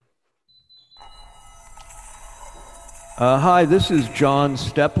Hi, this is John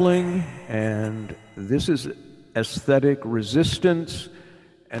Stepling, and this is Aesthetic Resistance,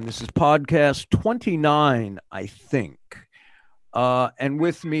 and this is podcast 29, I think. And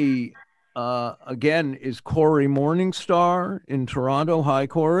with me again is Corey Morningstar in Toronto. Hi,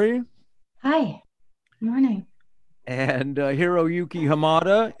 Corey. Hi, morning. And Hiroyuki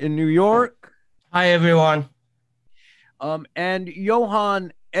Hamada in New York. Hi, everyone. And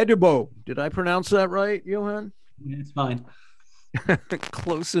Johan Edibo. Did I pronounce that right, Johan? Yeah, it's fine.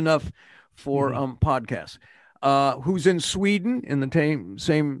 Close enough for podcasts. Who's in Sweden in the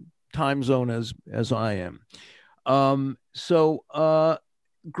same time zone as I am.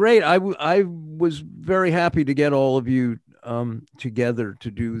 Great. I was very happy to get all of you together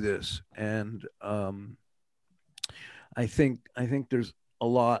to do this, and I think there's a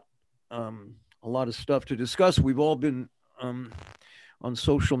lot of stuff to discuss. We've all been on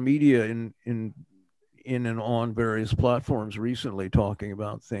social media in and on various platforms recently talking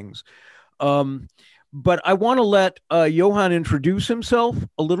about things. But I want to let Johan introduce himself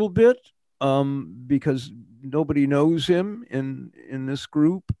a little bit because nobody knows him in this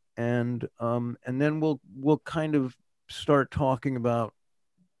group, and then we'll kind of start talking about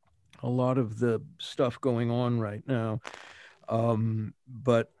a lot of the stuff going on right now.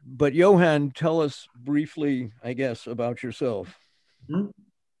 But Johan, tell us briefly, I guess, about yourself. Mm-hmm.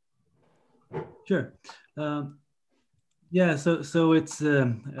 Sure. Yeah, so it's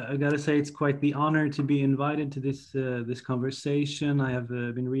I gotta say it's quite the honor to be invited to this conversation. I have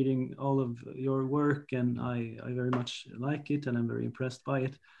been reading all of your work, and I very much like it, and I'm very impressed by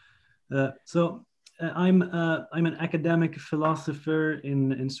it. I'm an academic philosopher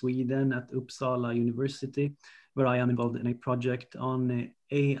in Sweden at Uppsala University, where I am involved in a project on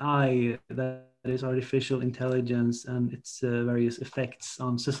AI, that is artificial intelligence, and its various effects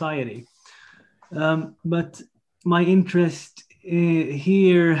on society. But my interest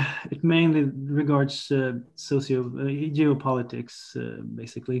here, it mainly regards geopolitics,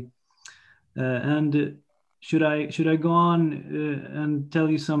 basically. And should I go on and tell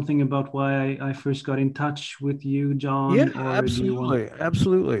you something about why I first got in touch with you, John? Yeah, absolutely,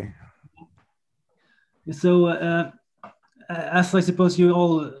 absolutely. So, as I suppose you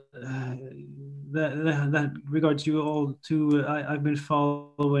all. That regards you all too. I've been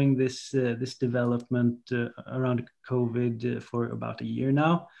following this development around COVID for about a year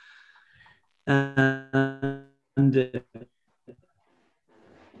now, and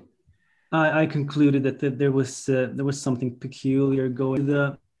I concluded that there was something peculiar going.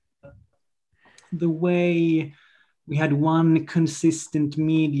 The way we had one consistent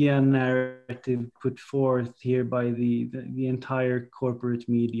media narrative put forth here by the entire corporate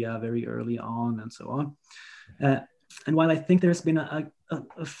media very early on, and so on. And while I think there's been a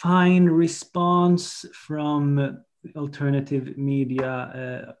fine response from alternative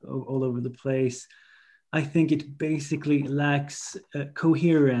media all over the place, I think it basically lacks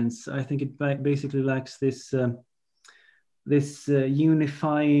coherence. I think it basically lacks this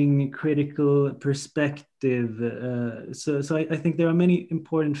unifying critical perspective. So I think there are many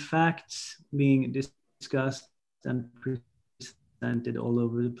important facts being discussed and presented all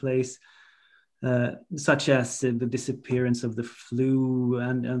over the place, such as the disappearance of the flu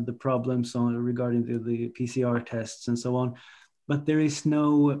and the problems regarding the PCR tests and so on. But there is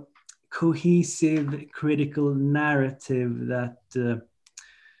no cohesive critical narrative that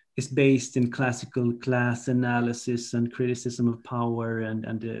is based in classical class analysis and criticism of power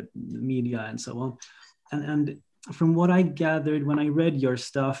and media and so on. And from what I gathered when I read your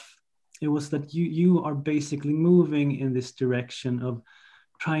stuff, it was that you are basically moving in this direction of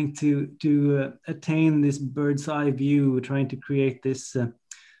trying to attain this bird's eye view, trying to create this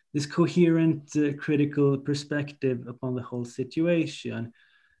coherent critical perspective upon the whole situation.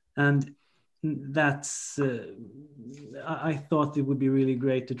 And that's I thought it would be really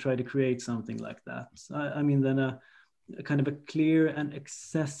great to try to create something like that. I mean, then a kind of a clear and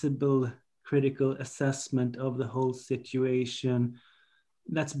accessible critical assessment of the whole situation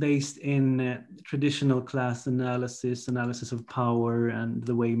that's based in traditional class analysis of power, and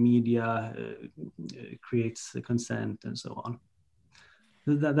the way media creates the consent and so on.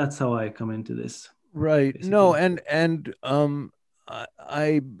 That's how I come into this. Right. Basically. No, and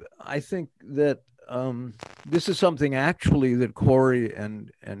I think that this is something actually that Corey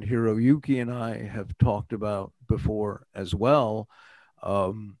and Hiroyuki and I have talked about before as well.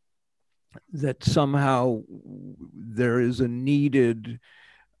 That somehow there is a needed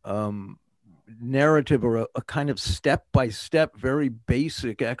narrative, or a kind of step-by-step, very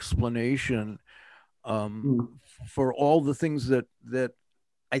basic explanation for all the things that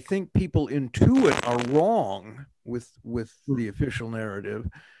I think people intuit are wrong with the official narrative,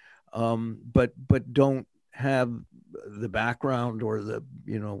 but don't have the background or the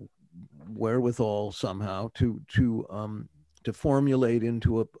wherewithal somehow to formulate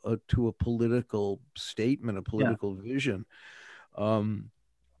into a political statement, a political vision.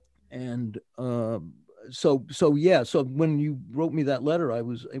 And so yeah, so when you wrote me that letter, it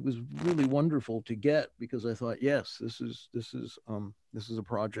was really wonderful to get, because I thought, yes, this is a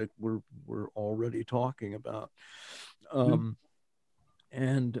project we're already talking about.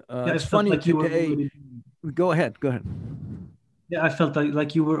 And it's funny like today. Go ahead. Yeah, I felt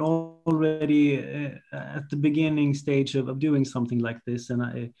like you were already at the beginning stage of doing something like this,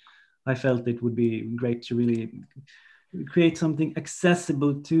 and I felt it would be great to really create something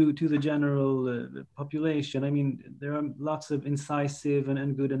accessible to the general population. I mean, there are lots of incisive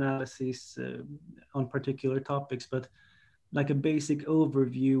and good analysis on particular topics, but like a basic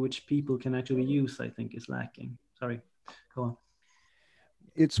overview which people can actually use, I think, is lacking. Sorry, go on.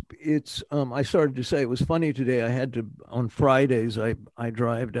 It's I started to say, it was funny today. I had to, on Fridays, I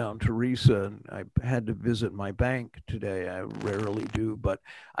drive down to Teresa, and I had to visit my bank today. I rarely do, but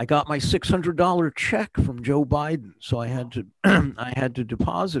I got my $600 check from Joe Biden, so I had to I had to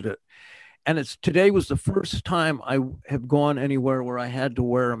deposit it. And today was the first time I have gone anywhere where I had to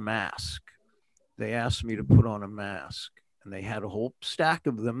wear a mask. They asked me to put on a mask, and they had a whole stack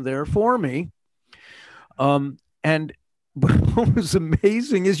of them there for me. And but what was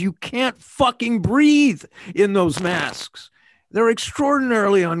amazing is you can't fucking breathe in those masks. They're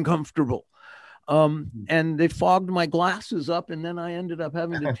extraordinarily uncomfortable. And they fogged my glasses up, and then I ended up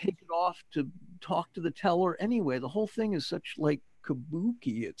having to take it off to talk to the teller anyway. The whole thing is such like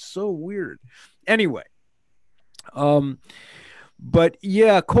kabuki. It's so weird. Anyway. But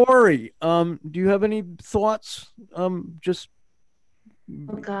yeah, Corey, do you have any thoughts? Just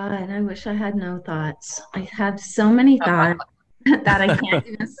Oh God, I wish I had no thoughts. I have so many thoughts that I can't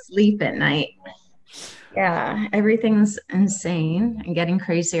even sleep at night. Yeah, everything's insane and getting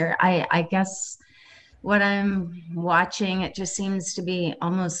crazier. I guess what I'm watching, it just seems to be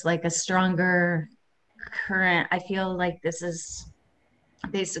almost like a stronger current. I feel like this is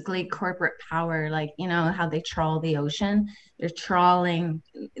basically corporate power, like how they trawl the ocean. They're trawling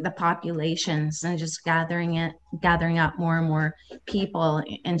the populations and just gathering up more and more people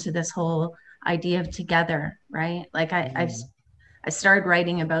into this whole idea of together, right? Like I started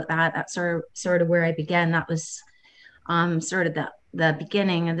writing about that. That's sort of where I began. That was sort of the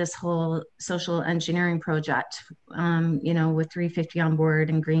beginning of this whole social engineering project, with 350 on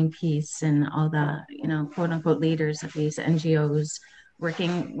board and Greenpeace and all the, quote unquote leaders of these NGOs,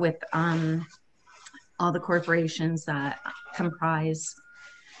 working with all the corporations that comprise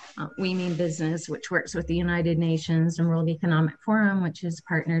We Mean Business, which works with the United Nations, and World Economic Forum, which is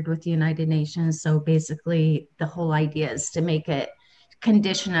partnered with the United Nations. So basically, the whole idea is to make it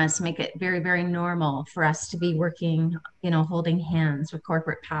very, very normal for us to be working, holding hands with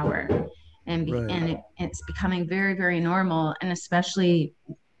corporate power. And it's becoming very, very normal, and especially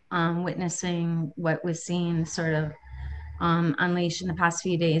witnessing what was seen sort of unleashed in the past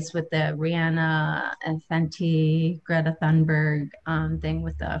few days with the Rihanna and Fenty, Greta Thunberg thing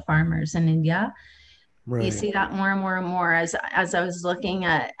with the farmers in India. Right. You see that more and more and more as I was looking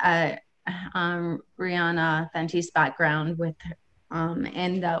at Rihanna Fenty's background with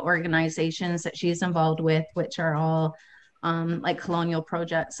and the organizations that she's involved with, which are all like colonial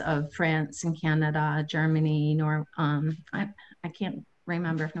projects of France and Canada, Germany, I can't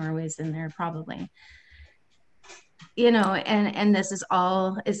remember if Norway's in there, probably. And this is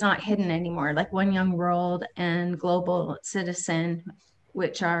all, it's not hidden anymore. Like One Young World and Global Citizen,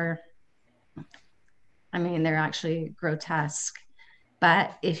 which are, they're actually grotesque.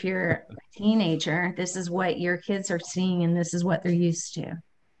 But if you're a teenager, this is what your kids are seeing, and this is what they're used to,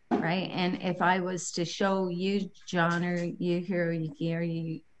 right? And if I was to show you, John, or you, Hiroyuki, or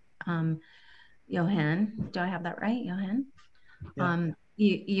you, Johan, do I have that right, Johan? Yeah.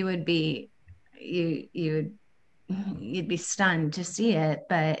 You would be, you'd be stunned to see it.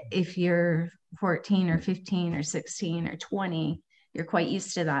 But if you're 14 or 15 or 16 or 20, you're quite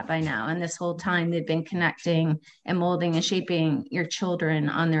used to that by now. And this whole time they've been connecting and molding and shaping your children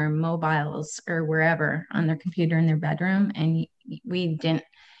on their mobiles or wherever, on their computer in their bedroom. And we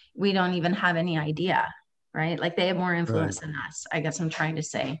don't even have any idea, right? Like they have more influence than us, I guess I'm trying to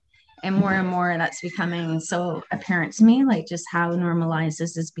say. And more that's becoming so apparent to me, like just how normalized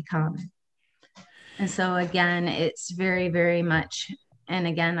this has become. And so again, it's very, very much, and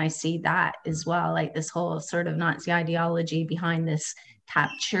again, I see that as well, like this whole sort of Nazi ideology behind this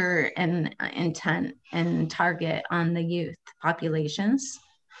capture and intent and target on the youth populations,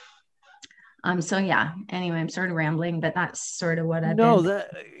 So yeah, anyway, I'm sort of rambling, but that's sort of what I've No, been.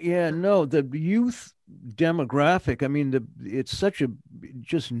 the youth demographic. I mean, it's such a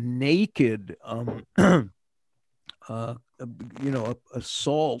just naked, uh,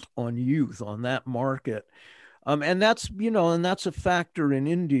 assault on youth on that market. And that's a factor in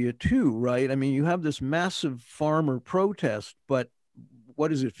India too, right? I mean, you have this massive farmer protest, but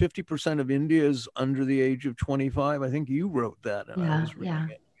what is it? 50% of India is under the age of 25. I think you wrote that, and I Yeah, was reading yeah.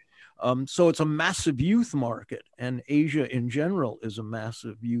 it. So it's a massive youth market, and Asia in general is a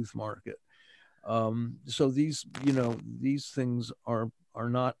massive youth market. So these things are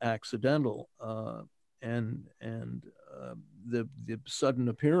not accidental, and the sudden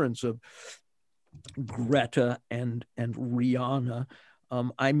appearance of Greta and Rihanna.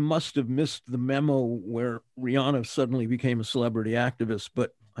 I must have missed the memo where Rihanna suddenly became a celebrity activist,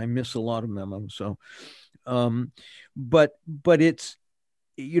 but I miss a lot of memos. So, um, but it's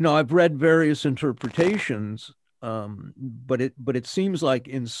I've read various interpretations, but it seems like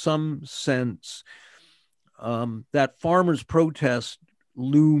in some sense that farmers' protest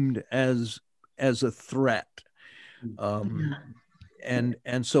loomed as a threat. Um, Yeah.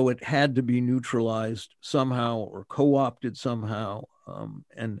 and so it had to be neutralized somehow or co-opted somehow,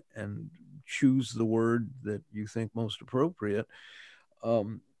 and choose the word that you think most appropriate.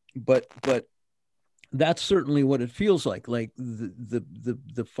 But that's certainly what it feels like. Like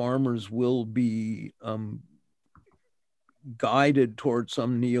the farmers will be guided towards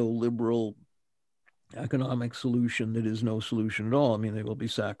some neoliberal economic solution that is no solution at all. I mean, they will be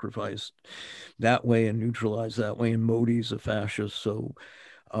sacrificed that way and neutralized that way. And Modi's a fascist, so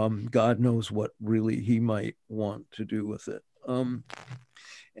God knows what really he might want to do with it. Just a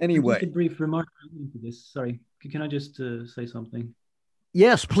Anyway, brief remark into this. Sorry, can I just say something?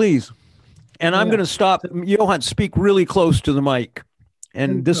 yes, please. And Oh I'm going yeah. to stop. So, Johan, speak really close to the mic,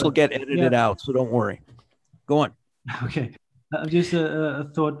 and this will sure. get Yeah. edited out, so don't worry. Go on. Okay. Just a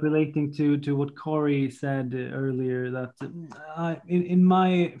thought relating to what Corey said earlier, that in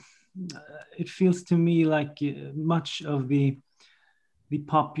my it feels to me like much of the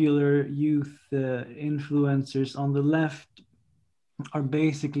popular youth influencers on the left are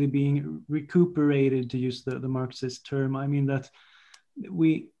basically being recuperated, to use the Marxist term. I mean that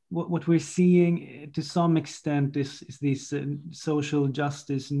what we're seeing to some extent is these social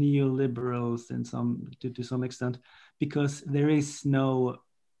justice neoliberals to some extent, because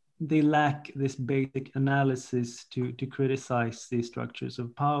they lack this basic analysis to criticize these structures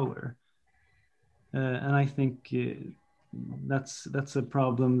of power. And I think that's a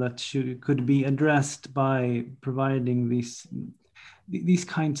problem that could be addressed by providing these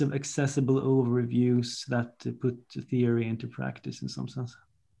kinds of accessible overviews that put theory into practice in some sense.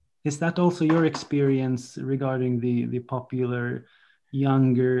 Is that also your experience regarding the popular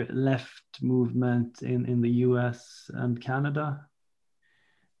younger left movement in the US and Canada?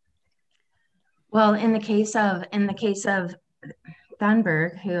 Well, in the case of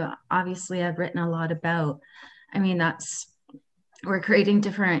Thunberg, who obviously I've written a lot about, I mean, we're creating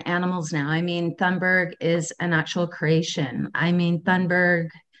different animals now. I mean, Thunberg is an actual creation. I mean, Greta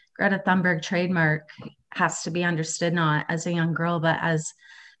Thunberg trademark has to be understood not as a young girl, but as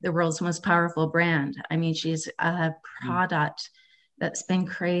the world's most powerful brand. I mean, she's a product that's been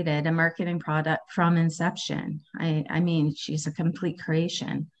created, a marketing product from inception. I mean, she's a complete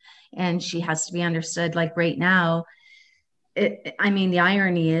creation, and she has to be understood. Like right now, I mean, the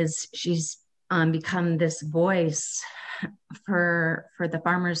irony is she's become this voice for the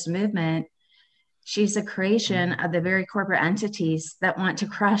farmers movement. She's a creation of the very corporate entities that want to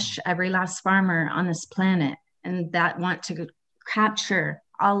crush every last farmer on this planet, and that want to capture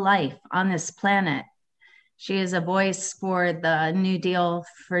all life on this planet. She is a voice for the New Deal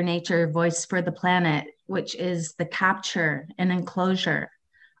for Nature, voice for the planet, which is the capture and enclosure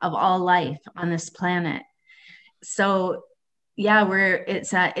of all life on this planet. So yeah,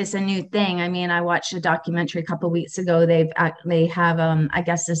 it's a new thing. I mean, I watched a documentary a couple of weeks ago. They have I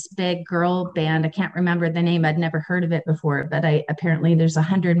guess this big girl band. I can't remember the name. I'd never heard of it before, but apparently there's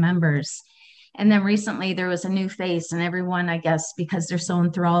 100 members. And then recently there was a new face, and everyone, I guess, because they're so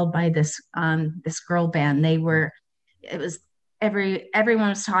enthralled by this girl band, everyone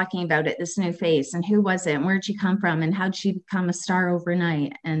was talking about it, this new face, and who was it, and where'd she come from, and how'd she become a star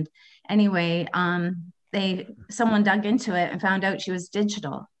overnight. And anyway, someone dug into it and found out she was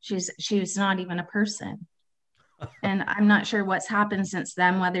digital. She was not even a person. And I'm not sure what's happened since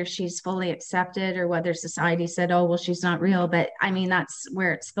then, whether she's fully accepted or whether society said, oh, well, she's not real. But I mean, that's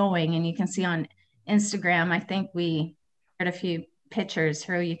where it's going. And you can see on Instagram, I think we had a few pictures,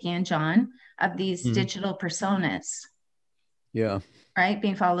 Hiroyuki and John, of these digital personas. Yeah. right?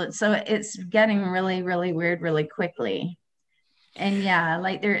 Being followed. So it's getting really, really weird really quickly. And yeah,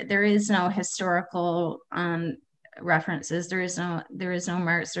 like there is no historical references. There is no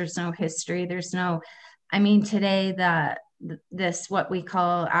Marx, there's no history, there's no, I mean, today that this what we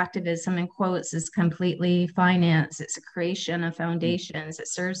call activism in quotes is completely financed. It's a creation of foundations. It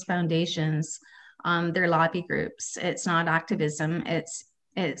serves foundations. They're lobby groups. It's not activism. It's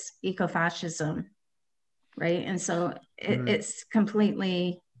ecofascism, right? And so it's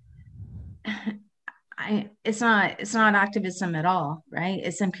completely. It's not activism at all, right?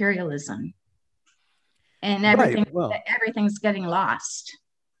 It's imperialism, and everything's getting lost.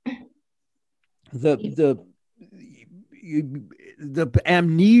 The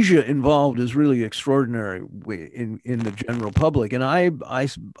amnesia involved is really extraordinary in the general public, and I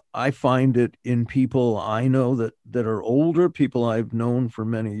find it in people I know that are older, people I've known for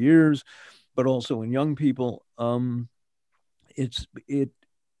many years, but also in young people. It's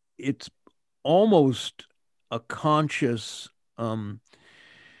almost a conscious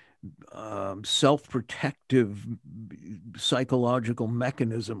self-protective psychological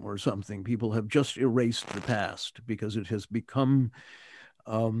mechanism or something. People have just erased the past because it has become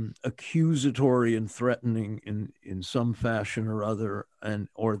accusatory and threatening in some fashion or other,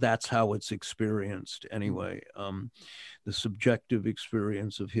 or that's how it's experienced anyway. The subjective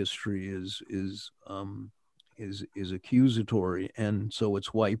experience of history is accusatory, and so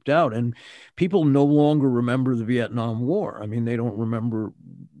it's wiped out, and people no longer remember the Vietnam War. I mean, they don't remember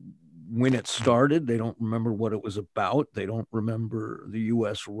when it started, they don't remember what it was about, they don't remember the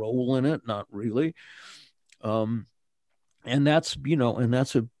US role in it, not really. And that's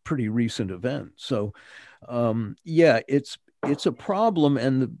a pretty recent event. So yeah, it's a problem,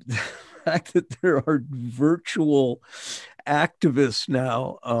 and the fact that there are virtual activists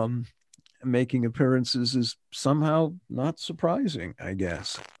now making appearances is somehow not surprising, I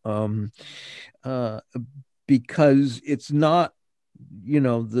guess, because it's not,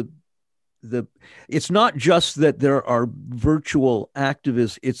 it's not just that there are virtual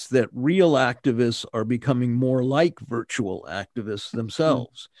activists, it's that real activists are becoming more like virtual activists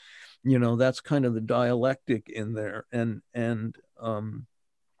themselves. That's kind of the dialectic in there, and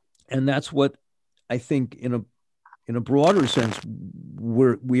that's what I think in a broader sense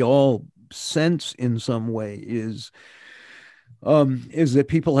we all sense in some way is that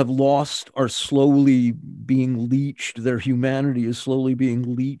people are slowly being leached. Their humanity is slowly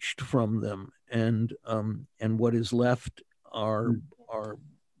being leached from them, and what is left are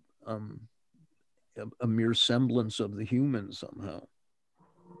a mere semblance of the human somehow.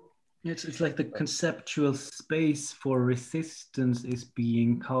 It's like the conceptual space for resistance is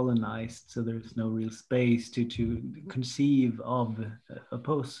being colonized, so there's no real space to conceive of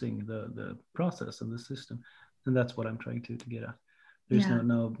opposing the process of the system, and that's what I'm trying to get at. There's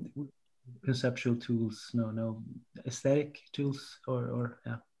no conceptual tools, no aesthetic tools, or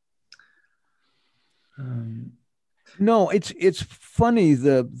yeah. No, it's funny.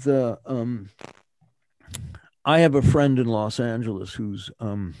 I have a friend in Los Angeles who's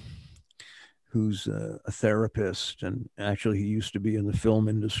a therapist, and actually he used to be in the film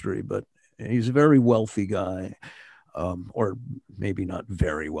industry, but he's a very wealthy guy, or maybe not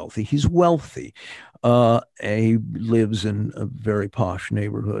very wealthy. He's wealthy. He lives in a very posh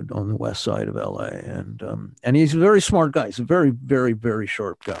neighborhood on the west side of LA, and he's a very smart guy. He's a very, very, very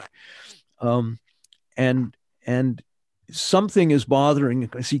sharp guy. And something is bothering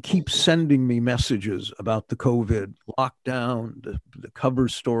because he keeps sending me messages about the COVID lockdown, the cover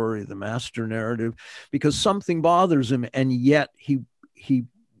story, the master narrative, because something bothers him, and yet he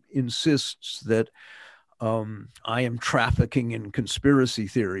insists that I am trafficking in conspiracy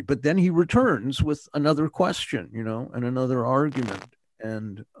theory. But then he returns with another question, and another argument,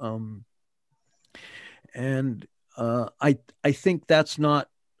 and I think that's not.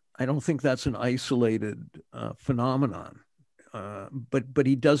 I don't think that's an isolated phenomenon, but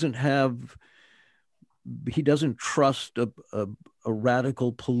he doesn't trust a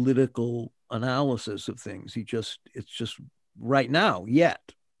radical political analysis of things. It's just right now, yet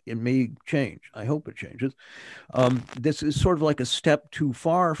it may change. I hope it changes. This is sort of like a step too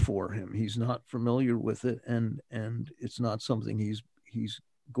far for him. He's not familiar with it, and it's not something he's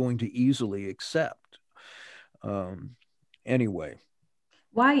going to easily accept. Anyway.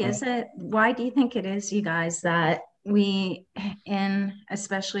 Why is it? Why do you think it is, you guys, that we,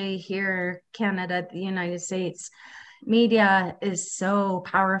 especially here, Canada, the United States, media is so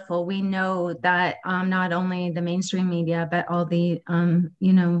powerful? We know that not only the mainstream media, but all the,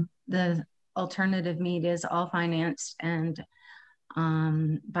 the alternative media is all financed and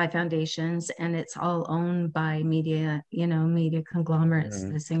by foundations, and it's all owned by media, media conglomerates,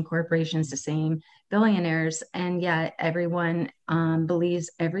 the same corporations, the same billionaires, and yet everyone believes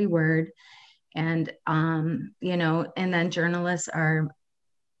every word. And and then journalists are,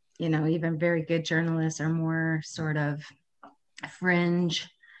 even very good journalists are more sort of fringe,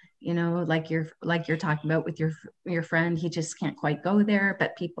 like you're talking about with your friend. He just can't quite go there,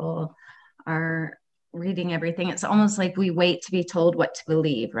 but people are reading everything. It's almost like we wait to be told what to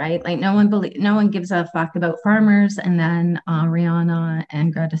believe, right? Like no one gives a fuck about farmers, and then Rihanna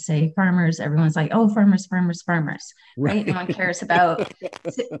and Greta say farmers. Everyone's like, oh, farmers, farmers, farmers, right? No one cares about,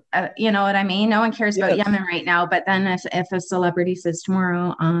 you know what I mean? No one cares about Yemen right now. But then if a celebrity says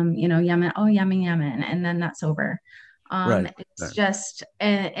tomorrow, Yemen, oh, Yemen, and then that's over. It's just,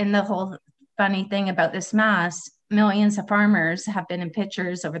 and the whole funny thing about this mass, millions of farmers have been in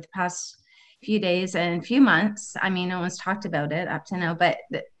pictures over the past few days and few months. I mean, no one's talked about it up to now, but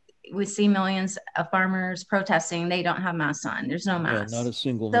we see millions of farmers protesting. They don't have masks on. There's no mask. Not a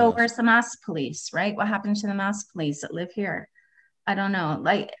single So mask. where's the mask police, right? What happened to the mask police that live here? I don't know.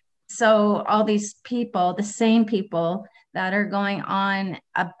 So all these people, the same people that are going on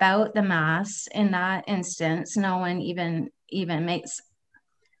about the masks in that instance, no one even makes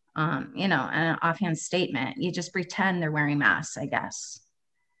an offhand statement. You just pretend they're wearing masks, I guess.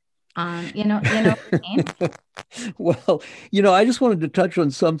 You know what I mean? Well, I just wanted to touch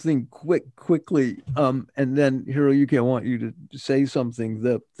on something quickly, and then Hiroyuki, I want you to say something.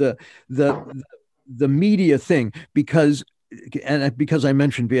 The media thing, because I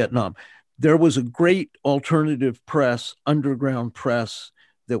mentioned Vietnam, there was a great alternative press, underground press,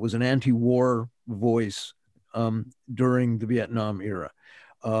 that was an anti-war voice during the Vietnam era.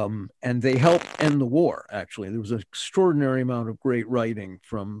 And they helped end the war. Actually, there was an extraordinary amount of great writing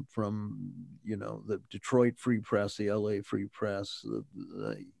from the Detroit Free Press, the LA Free Press,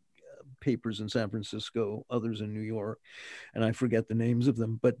 the papers in San Francisco, others in New York, and I forget the names of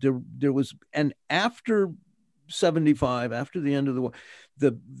them. But there was, and after 1975, after the end of the war,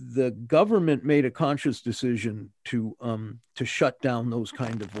 the government made a conscious decision to shut down those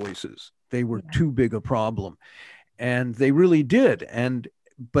kind of voices. They were too big a problem, and they really did.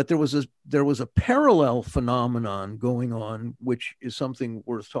 But there was a parallel phenomenon going on, which is something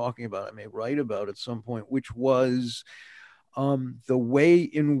worth talking about. I may write about at some point, which was the way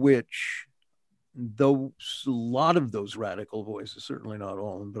in which a lot of those radical voices, certainly not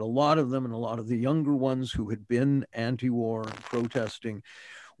all of them, but a lot of them, and a lot of the younger ones who had been anti-war and protesting,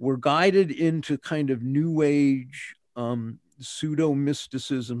 were guided into kind of new age pseudo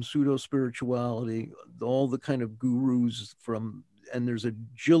mysticism, pseudo spirituality, all the kind of gurus from, and there's a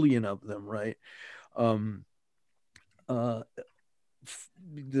jillion of them, right?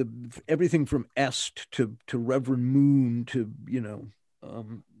 Everything from Est to Reverend Moon to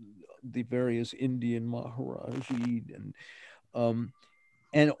the various Indian Maharajid,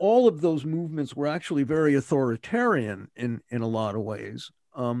 and all of those movements were actually very authoritarian in a lot of ways,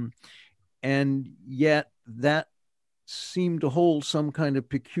 and yet that seemed to hold some kind of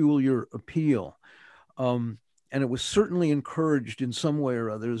peculiar appeal. And it was certainly encouraged in some way or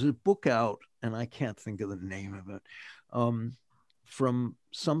other. There's a book out, and I can't think of the name of it, from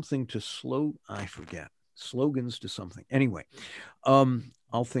something to I forget, slogans to something. Anyway,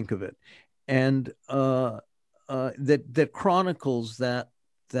 I'll think of it. And that chronicles that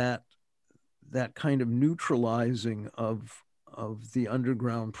kind of neutralizing of the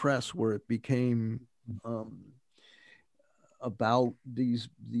underground press, where it became about these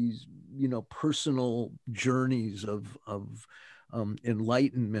personal journeys of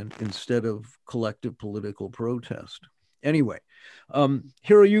enlightenment instead of collective political protest. Anyway,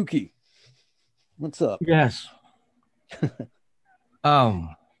 Hiroyuki, what's up? Yes. Yeah,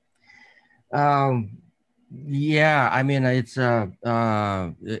 I mean, it's I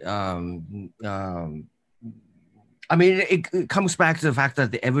mean, it comes back to the fact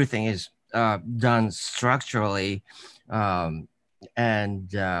that everything is done structurally, and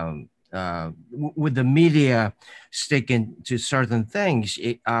with the media sticking to certain things,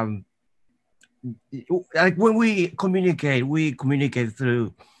 like when we communicate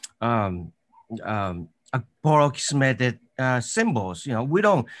through approximated symbols. We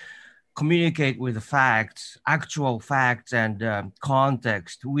don't communicate with the facts, actual facts, and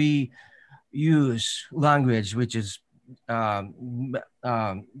context. We use language, which is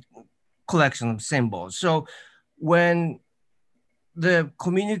collection of symbols. So when the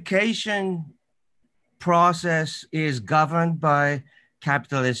communication process is governed by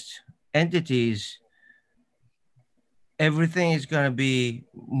capitalist entities, everything is going to be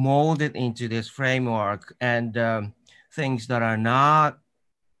molded into this framework, and things that are not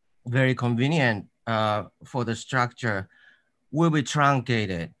very convenient for the structure will be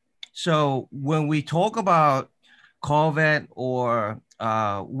truncated. So when we talk about COVID or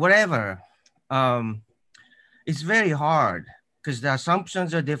whatever, it's very hard because the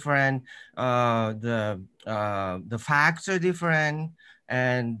assumptions are different, the facts are different,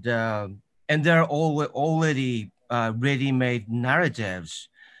 and there are already ready-made narratives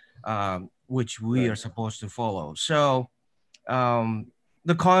which we are supposed to follow. So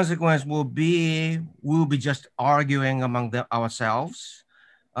the consequence will be we'll be just arguing among ourselves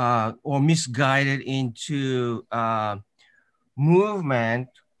or misguided into movement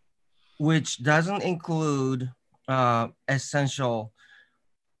which doesn't include essential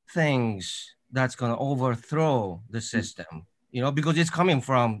things that's going to overthrow the system, because it's coming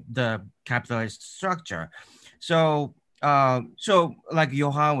from the capitalist structure. So like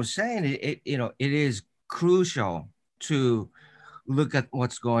Johan was saying, it is crucial to look at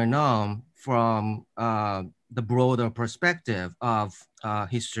what's going on from the broader perspective of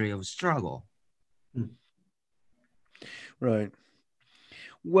history of struggle. Right.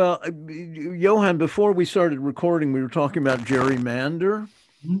 Well, Johan, before we started recording, we were talking about gerrymander.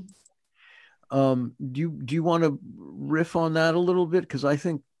 Do you want to riff on that a little bit? Because I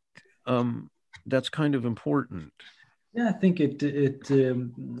think that's kind of important. Yeah, I think I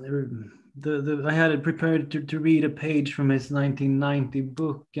had it prepared to read a page from his 1990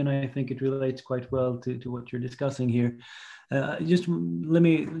 book, and I think it relates quite well to what you're discussing here. Just let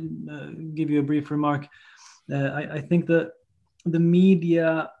me give you a brief remark. I think that the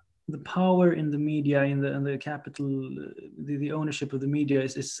media, the power in the media, in the capital, the ownership of the media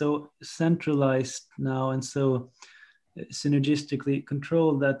is so centralized now and so synergistically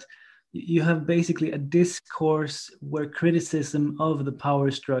controlled that you have basically a discourse where criticism of the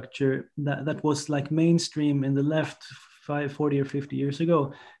power structure that was like mainstream in the left 40 or 50 years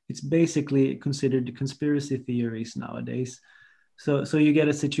ago, it's basically considered conspiracy theories nowadays. So you get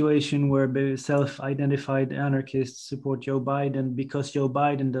a situation where self-identified anarchists support Joe Biden because Joe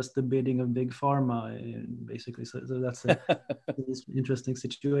Biden does the bidding of big pharma, basically. So that's this interesting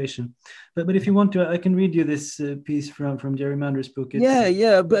situation. But if you want to, I can read you this piece from Gerrymander's book.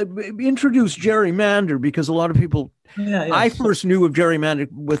 But introduce gerrymander, because a lot of people. I first knew of gerrymander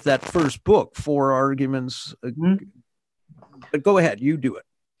with that first book, Four Arguments. But go ahead, you do it.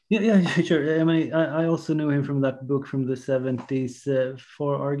 Yeah, sure. I mean, I also knew him from that book from the 70s,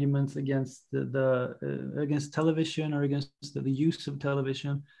 Four Arguments against against television, or against the use of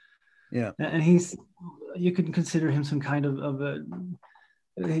television. Yeah, and you could consider him some kind of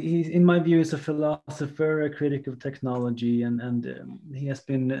he's, in my view, is a philosopher, a critic of technology, and he has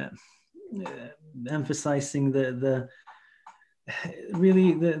been emphasizing the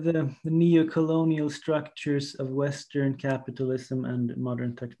neo-colonial structures of Western capitalism and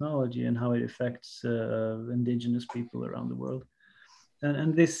modern technology, and how it affects indigenous people around the world.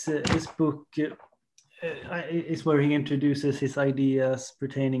 And this book is where he introduces his ideas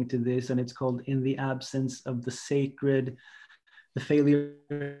pertaining to this, and it's called "In the Absence of the Sacred: The Failure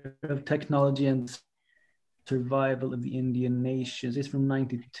of Technology and Survival of the Indian Nations." It's from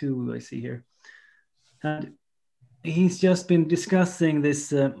 92, I see here. And he's just been discussing this,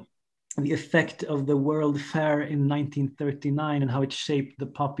 the effect of the World Fair in 1939 and how it shaped the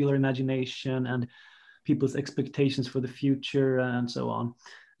popular imagination and people's expectations for the future and so on.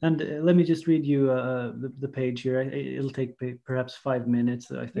 And let me just read you the page here. It'll take perhaps 5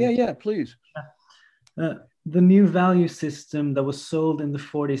 minutes, I think. Yeah, please. The new value system that was sold in the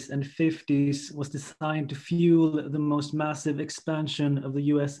 40s and 50s was designed to fuel the most massive expansion of the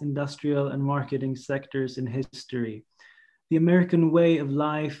US industrial and marketing sectors in history. The American way of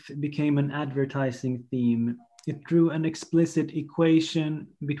life became an advertising theme. It drew an explicit equation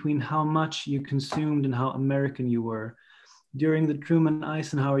between how much you consumed and how American you were. During the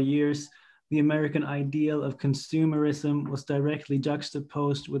Truman-Eisenhower years, the American ideal of consumerism was directly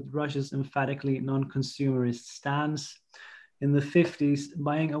juxtaposed with Russia's emphatically non-consumerist stance. In the 50s,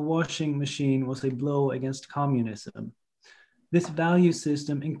 buying a washing machine was a blow against communism. This value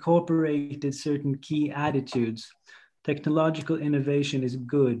system incorporated certain key attitudes. Technological innovation is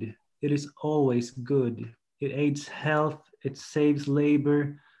good. It is always good. It aids health. It saves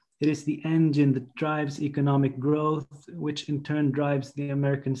labor. It is the engine that drives economic growth, which in turn drives the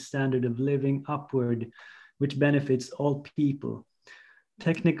American standard of living upward, which benefits all people.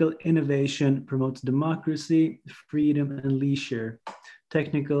 Technical innovation promotes democracy, freedom, and leisure.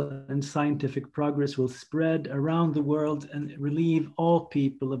 Technical and scientific progress will spread around the world and relieve all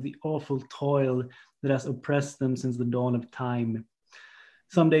people of the awful toil that has oppressed them since the dawn of time.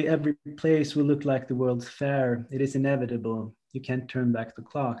 Someday every place will look like the World's Fair. It is inevitable. You can't turn back the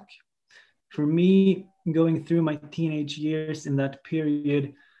clock. For me, going through my teenage years in that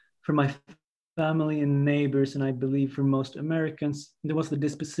period, for my family and neighbors, and I believe for most Americans, there was the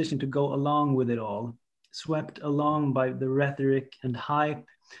disposition to go along with it all, swept along by the rhetoric and hype.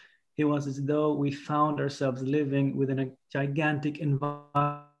 It was as though we found ourselves living within a gigantic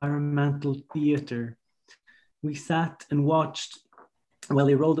environmental theater. We sat and watched while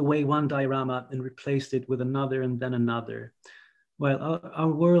they rolled away one diorama and replaced it with another and then another. While our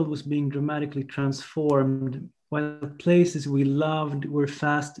world was being dramatically transformed, while places we loved were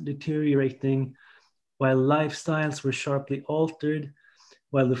fast deteriorating, while lifestyles were sharply altered,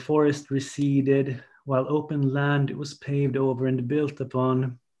 while the forest receded, while open land was paved over and built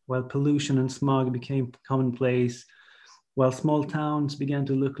upon, while pollution and smog became commonplace, while small towns began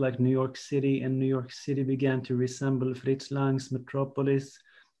to look like New York City and New York City began to resemble Fritz Lang's Metropolis,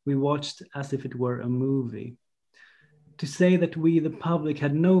 we watched as if it were a movie. To say that we, the public,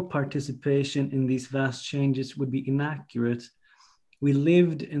 had no participation in these vast changes would be inaccurate. We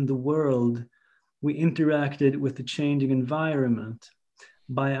lived in the world. We interacted with the changing environment.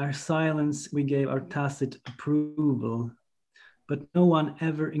 By our silence, we gave our tacit approval. But no one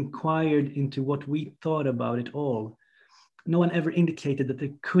ever inquired into what we thought about it all. No one ever indicated that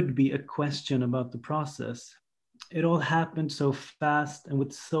there could be a question about the process. It all happened so fast and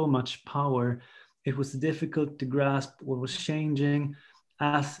with so much power. It was difficult to grasp what was changing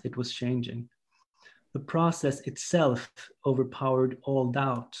as it was changing. The process itself overpowered all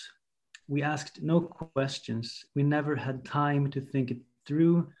doubt. We asked no questions. We never had time to think it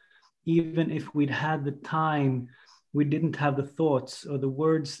through. Even if we'd had the time, we didn't have the thoughts or the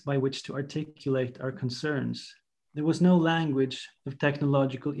words by which to articulate our concerns. There was no language of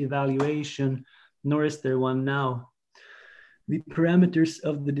technological evaluation, nor is there one now. The parameters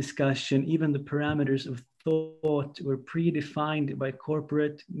of the discussion, even the parameters of thought, were predefined by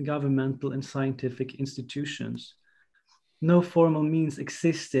corporate, governmental, and scientific institutions. No formal means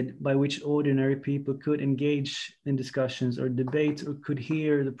existed by which ordinary people could engage in discussions or debates or could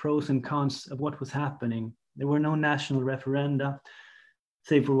hear the pros and cons of what was happening. There were no national referenda,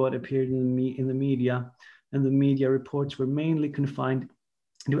 save for what appeared in the media, and the media reports were mainly confined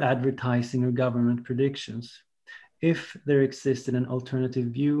to advertising or government predictions. If there existed an alternative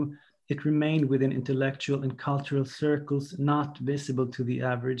view, it remained within intellectual and cultural circles not visible to the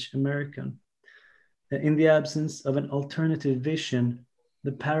average American. In the absence of an alternative vision,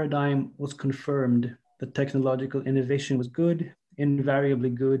 the paradigm was confirmed that technological innovation was good, invariably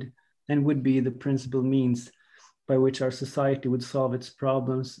good, and would be the principal means by which our society would solve its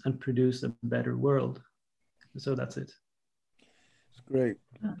problems and produce a better world. So that's it. It's great.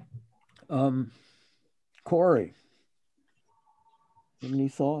 Corey, any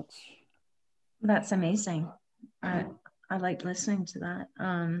thoughts? That's amazing. I like listening to that.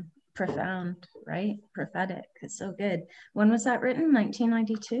 Profound, right? Prophetic. It's so good. When was that written?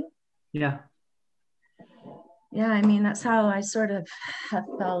 1992? Yeah. Yeah, I mean, that's how I sort of have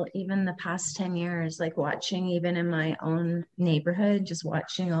felt even the past 10 years, like watching even in my own neighborhood, just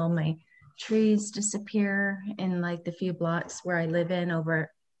watching all my trees disappear in like the few blocks where I live in. Over,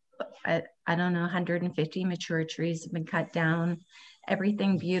 I don't know, 150 mature trees have been cut down.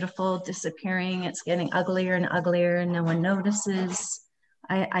 Everything beautiful disappearing. It's getting uglier and uglier and no one notices.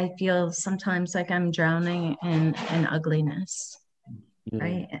 I feel sometimes like I'm drowning in ugliness. Yeah.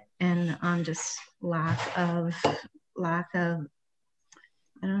 Right. And just lack of I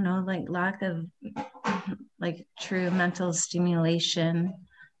don't know, like lack of like true mental stimulation.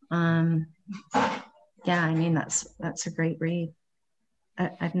 Yeah, I mean that's a great read.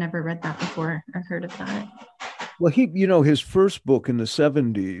 I've never read that before or heard of that. Well, his first book in the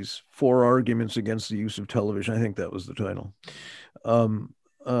 70s, Four Arguments Against the Use of Television, I think that was the title,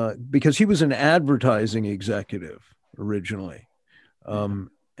 because he was an advertising executive originally. An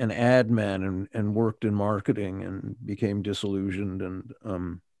ad man and worked in marketing and became disillusioned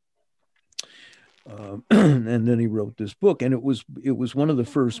and then he wrote this book, and it was one of the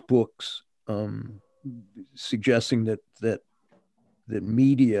first books suggesting that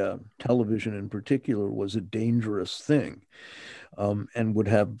media, television in particular, was a dangerous thing and would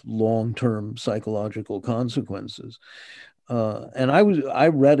have long-term psychological consequences. And I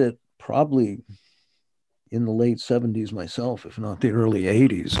read it probably in the late 70s myself, if not the early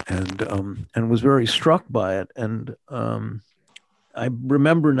 80s, and was very struck by it. And I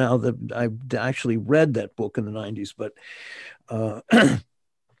remember now that I actually read that book in the 90s, but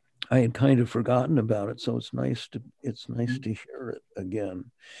I had kind of forgotten about it. So it's nice to hear it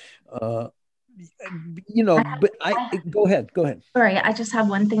again. you know, but go ahead. Sorry, I just have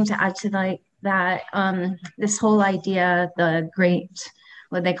one thing to add to that. This whole idea, the great,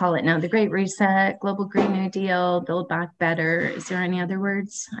 what they call it now, the Great Reset, Global Green New Deal, Build Back Better. Is there any other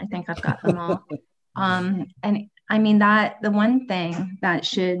words? I think I've got them all. And I mean that the one thing that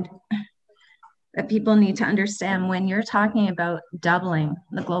people need to understand when you're talking about doubling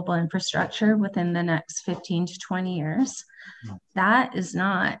the global infrastructure within the next 15 to 20 years, that is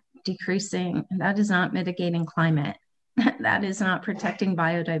not decreasing, that is not mitigating climate. That is not protecting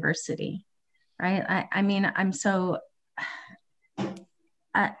biodiversity, right? I mean,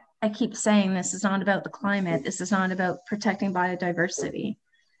 I keep saying this is not about the climate. This is not about protecting biodiversity,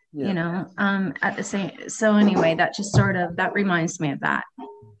 you know, at the same. So anyway, that just that reminds me of that,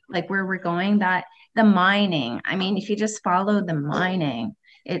 like where we're going, that the mining, I mean, if you just follow the mining,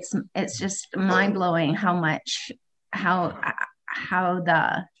 it's just mind blowing how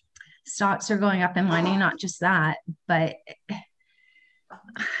the stocks are going up in mining, not just that, but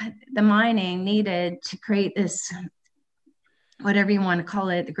the mining needed to create this, whatever you want to call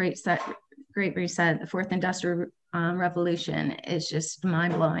it, the Great Reset, the fourth industrial revolution is just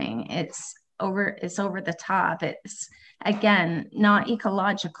mind blowing. It's over the top. It's, again, not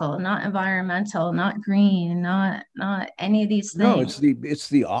ecological, not environmental, not green, not any of these things. No, it's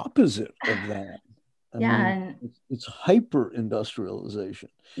the opposite of that. I mean, it's hyper industrialization.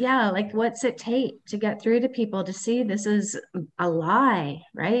 Yeah, like what's it take to get through to people to see this is a lie,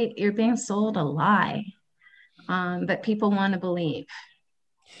 right? You're being sold a lie, but people want to believe.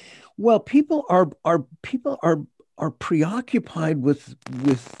 Well, people are preoccupied with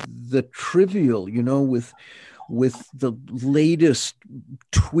the trivial, you know, with the latest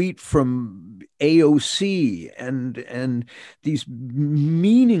tweet from AOC and these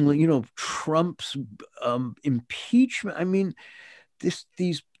meaningless, you know, Trump's impeachment. I mean,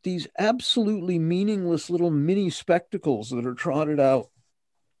 these absolutely meaningless little mini spectacles that are trotted out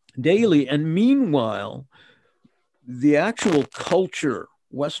daily. And meanwhile, the actual culture,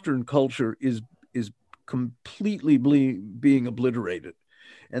 Western culture, is completely being obliterated.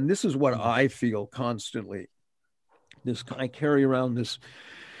 And this is what I feel constantly. I carry around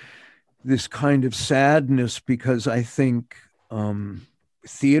this kind of sadness because I think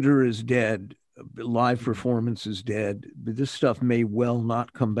theater is dead, live performance is dead. But this stuff may well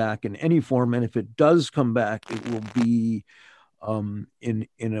not come back in any form, and if it does come back, it will be in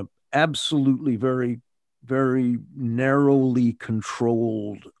a absolutely very, very narrowly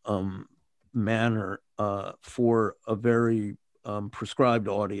controlled manner for a very prescribed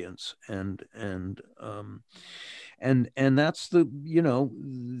audience, and that's the, you know,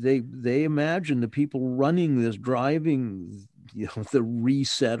 they imagine the people running this, driving, you know, the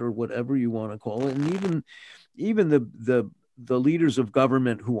reset or whatever you want to call it, and even the leaders of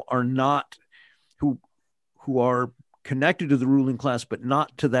government who are not who are connected to the ruling class, but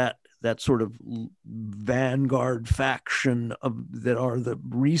not to that sort of vanguard faction that are the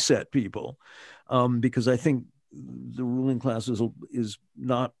reset people, because I think the ruling class is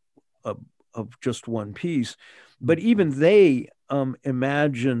not of just one piece, but even they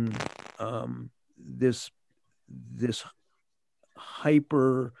imagine this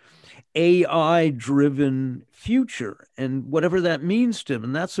hyper AI driven future, and whatever that means to them.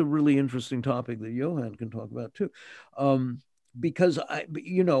 And that's a really interesting topic that Johan can talk about too. Because I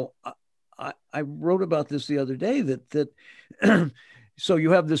wrote about this the other day that so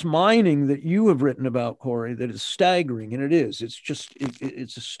you have this mining that you have written about, Corey, that is staggering, and it is. It's just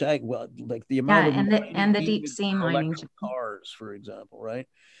it's a well, like the amount of and the deep sea mining cars, for example, right?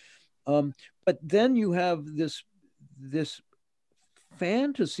 But then you have this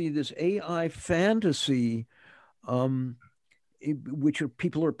fantasy, this AI fantasy, which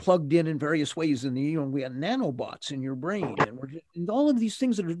people are plugged in various ways, and we have nanobots in your brain, and all of these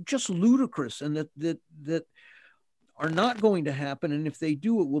things that are just ludicrous, and that are not going to happen, and if they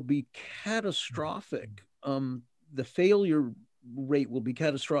do, it will be catastrophic. The failure rate will be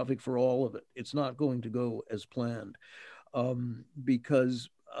catastrophic for all of it. It's not going to go as planned, because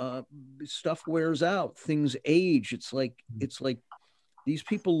stuff wears out, things age. It's like these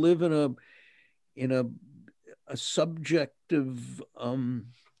people live in a subjective,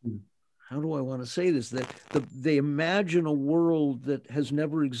 how do I want to say this, that they imagine a world that has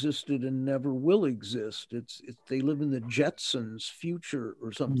never existed and never will exist. They live in the Jetsons future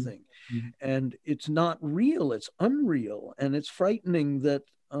or something, and it's not real, it's unreal. And it's frightening that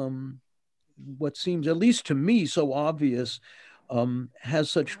what seems, at least to me, so obvious has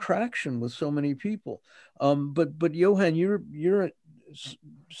such traction with so many people. But Johan, you're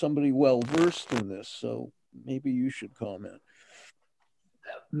somebody well versed in this, so maybe you should comment.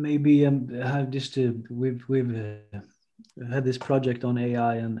 maybe have just we've had this project on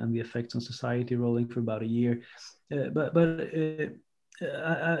AI and the effects on society rolling for about a year, but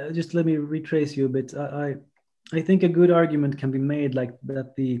just let me retrace you a bit. I think a good argument can be made like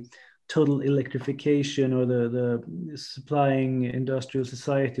that the total electrification or the supplying industrial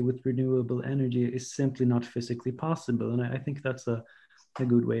society with renewable energy is simply not physically possible, and I think that's a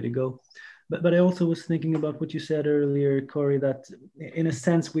good way to go. But I also was thinking about what you said earlier, Corey, that in a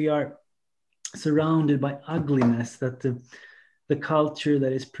sense we are surrounded by ugliness, that the culture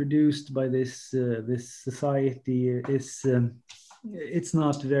that is produced by this society is it's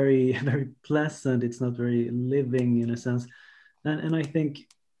not very very pleasant. It's not very living in a sense, and I think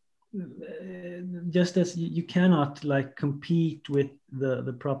just as you cannot like compete with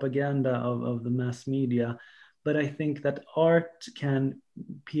the propaganda of the mass media, but I think that art can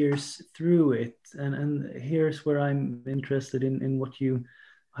pierce through it, and here's where I'm interested in what you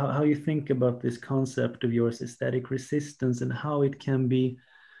how you think about this concept of yours, aesthetic resistance, and how it can be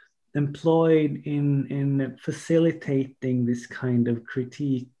employed in facilitating this kind of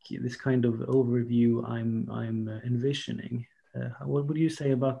critique, this kind of overview I'm envisioning. What would you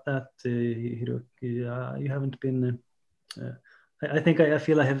say about that, Hiroki? You haven't been. I think I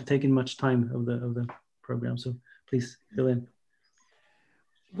feel I have taken much time of the program, so please fill in.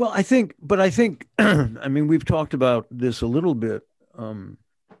 Well, I think, I mean, we've talked about this a little bit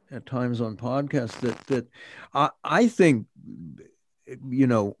at times on podcasts. That I think, you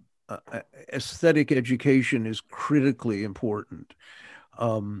know, aesthetic education is critically important.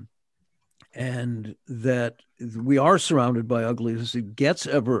 And that we are surrounded by ugliness. It gets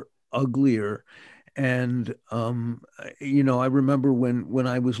ever uglier. And, you know, I remember when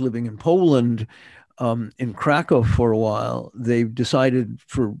I was living in Poland, in Krakow for a while, they decided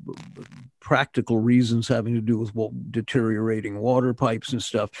for practical reasons having to do with deteriorating water pipes and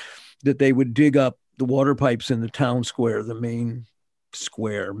stuff, that they would dig up the water pipes in the town square, the main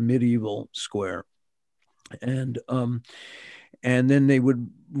square, medieval square. And then they would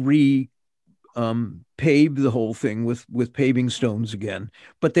pave the whole thing with paving stones again,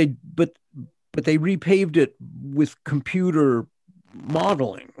 but they repaved it with computer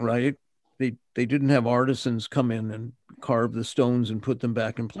modeling, right? They didn't have artisans come in and carve the stones and put them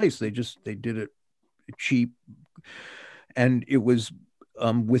back in place. They did it cheap, and it was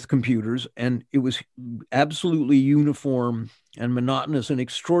with computers, and it was absolutely uniform and monotonous and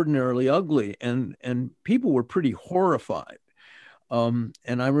extraordinarily ugly, and people were pretty horrified. And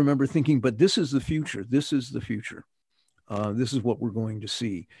I remember thinking, but this is the future. This is the future. This is what we're going to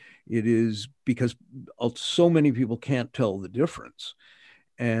see. It is because so many people can't tell the difference.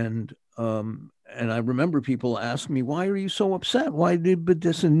 And I remember people asking me, why are you so upset? But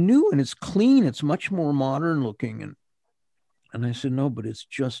this is new and it's clean. It's much more modern looking. And I said, no, but it's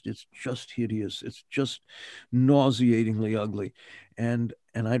just hideous. It's just nauseatingly ugly. And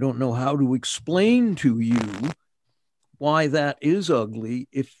I don't know how to explain to you why that is ugly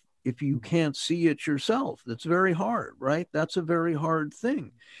if you can't see it yourself. That's very hard, right? That's a very hard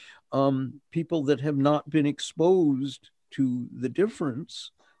thing. People that have not been exposed to the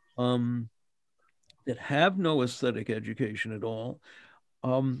difference, that have no aesthetic education at all,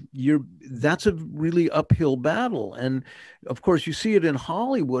 that's a really uphill battle. And of course you see it in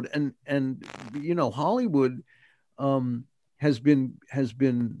Hollywood, and you know, Hollywood has been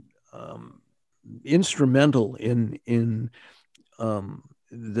instrumental in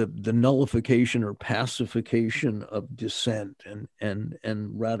the nullification or pacification of dissent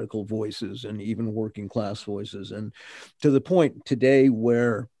and radical voices, and even working class voices, and to the point today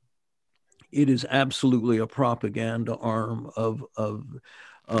where it is absolutely a propaganda arm of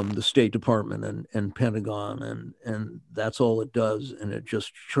the State Department and Pentagon, and that's all it does, and it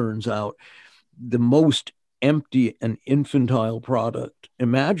just churns out the most empty and infantile product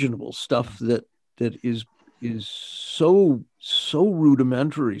imaginable, stuff that is so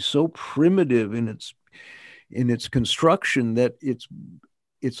rudimentary, so primitive in its construction that it's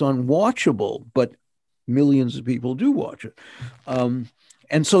unwatchable, but millions of people do watch it.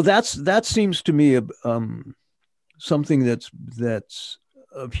 And so that seems to me something that's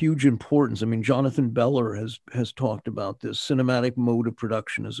of huge importance. I mean, Jonathan Beller has talked about this. Cinematic Mode of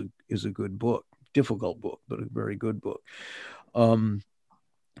Production is a good book, difficult book, but a very good book. John,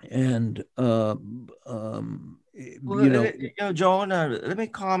 let me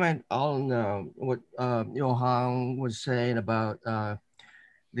comment on what Johan was saying about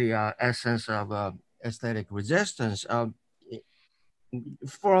the essence of aesthetic resistance.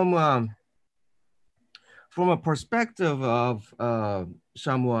 From a perspective of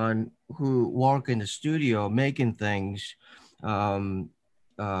someone who work in the studio making things,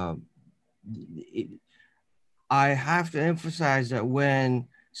 I have to emphasize that when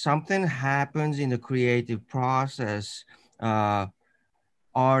something happens in the creative process,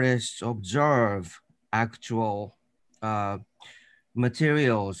 artists observe actual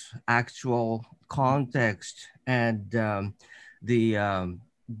materials, actual context, and the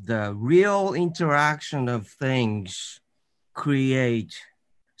real interaction of things create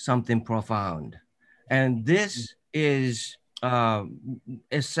something profound. And this is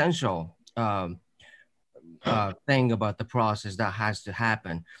essential thing about the process that has to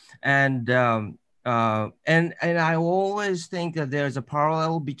happen. And and I always think that there's a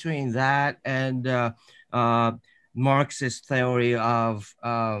parallel between that and Marxist theory of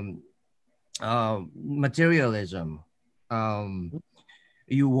materialism.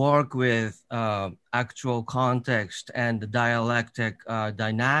 You work with actual context and the dialectic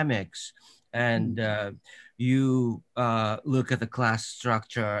dynamics, and you look at the class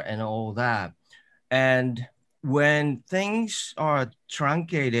structure and all that. And when things are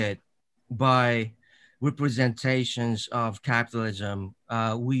truncated by representations of capitalism,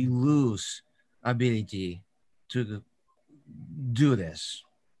 we lose ability to do this.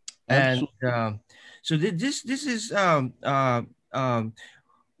 Absolutely. And so this is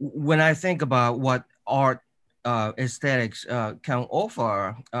when I think about what art aesthetics can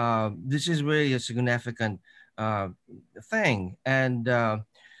offer, this is really a significant thing. And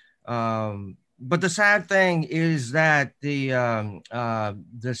but the sad thing is that the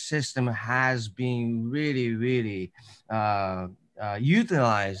system has been really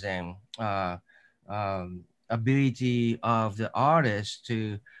utilizing ability of the artist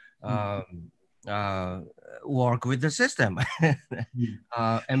to work with the system,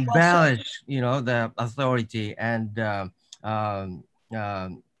 embellish, the authority, and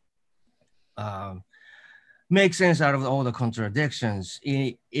make sense out of all the contradictions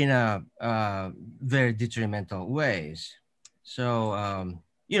in a very detrimental ways. So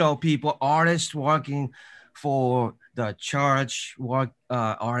people, artists working for the church,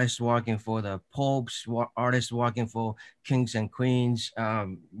 artists working for the popes, artists working for kings and queens.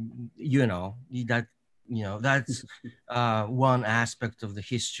 That's one aspect of the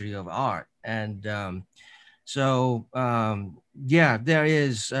history of art. And there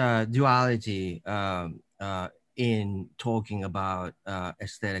is duality in talking about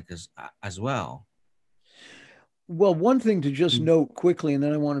aesthetic as well. Well, one thing to just note quickly, and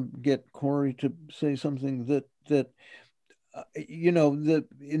then I want to get Corey to say something that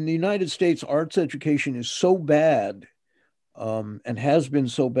in the United States, arts education is so bad, and has been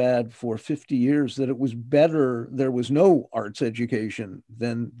so bad for 50 years, that it was better there was no arts education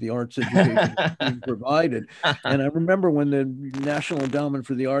than the arts education being provided. And I remember when the National Endowment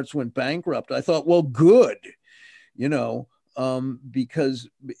for the Arts went bankrupt, I thought, well, good, because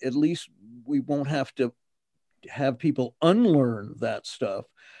at least we won't have to have people unlearn that stuff.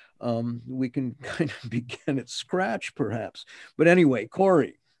 We can kind of begin at scratch, perhaps. But anyway,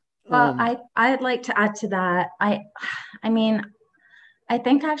 Corey. Well, I'd like to add to that. I mean, I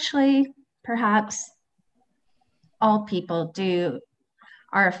think actually perhaps all people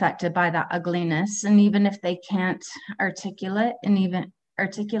are affected by that ugliness, and even if they can't articulate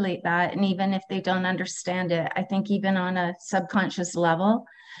that, and even if they don't understand it, I think even on a subconscious level,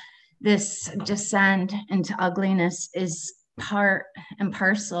 this descent into ugliness is part and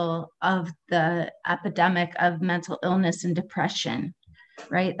parcel of the epidemic of mental illness and depression,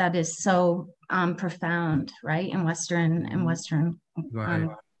 right? That is so profound, right, in Western Right.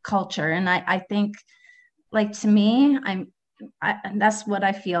 culture. And I think, like, to me, that's what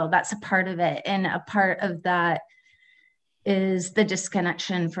I feel. That's a part of it, and a part of that is the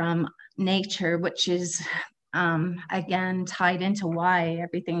disconnection from nature, which is again tied into why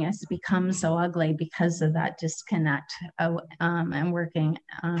everything has become so ugly, because of that disconnect and working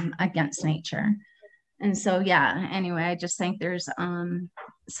against nature. And so, anyway, I just think there's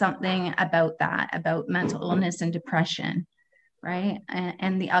something about that, about mental illness and depression, right?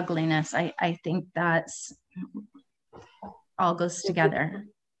 And the ugliness. I think that's all goes together.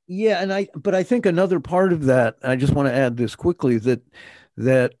 Yeah, but I think another part of that, I just want to add this quickly, that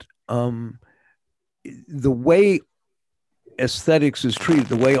the way aesthetics is treated,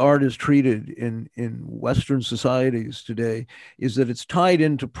 the way art is treated in Western societies today, is that it's tied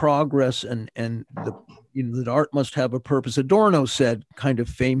into progress and that art must have a purpose. Adorno said kind of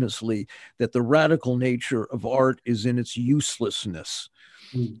famously that the radical nature of art is in its uselessness.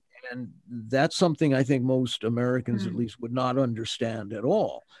 And that's something I think most Americans at least would not understand at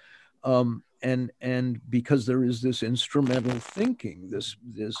all. And because there is this instrumental thinking, this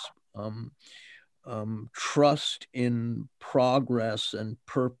trust in progress and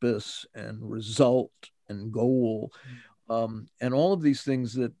purpose and result and goal, and all of these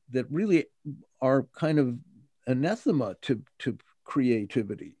things that really are kind of anathema to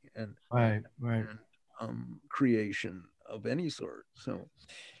creativity and Right. creation of any sort. So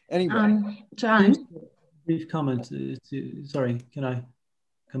anyway, John. Brief comment. Sorry, can I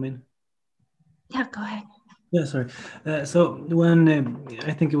come in? Yeah, go ahead. Yeah, sorry. So when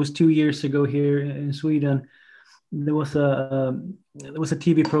I think it was 2 years ago here in Sweden, there was a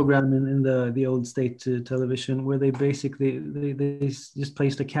TV program in the old state television where they basically they just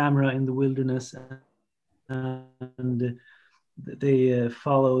placed a camera in the wilderness and they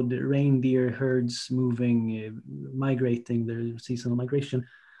followed reindeer herds moving, migrating, their seasonal migration.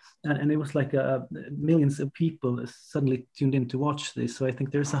 And it was like millions of people suddenly tuned in to watch this. So I think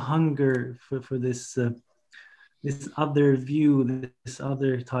there's a hunger for this this other view, this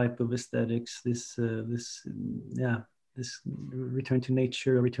other type of aesthetics, this return to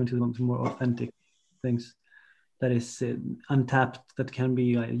nature, a return to the more authentic things that is untapped, that can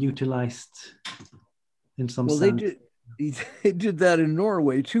be utilized in some sense. They did that in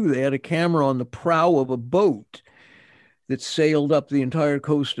Norway too. They had a camera on the prow of a boat that sailed up the entire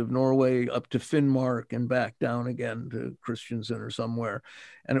coast of Norway up to Finnmark and back down again to Kristiansand or somewhere.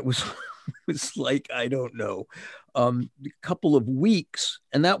 And it was, it was like, I don't know, a couple of weeks.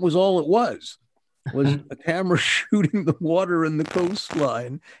 And that was all it was a camera shooting the water and the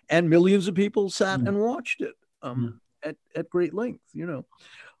coastline. And millions of people sat and watched it at great length, you know.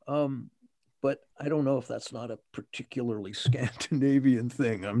 But I don't know if that's not a particularly Scandinavian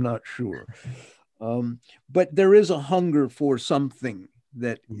thing. I'm not sure. But there is a hunger for something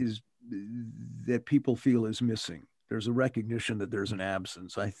that people feel is missing. There's a recognition that there's an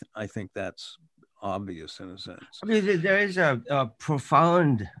absence. I think that's obvious in a sense. I mean, there is a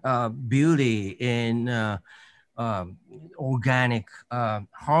profound beauty in organic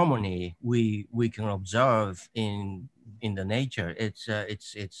harmony we can observe in the nature. It's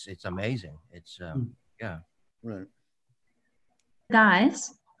amazing. It's yeah. Right.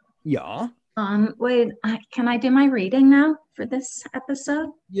 Guys. Yeah. Wait, can I do my reading now for this episode?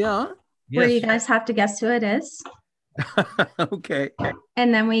 Yeah. Where you guys have to guess who it is. Okay.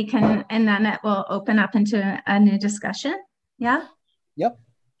 And then it will open up into a new discussion. Yeah? Yep.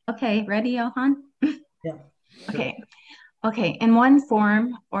 Okay, ready, Johan? Yeah. Okay. Okay, in one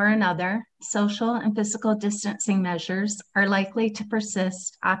form or another, social and physical distancing measures are likely to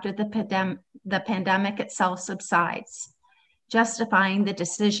persist after the pandemic itself subsides, justifying the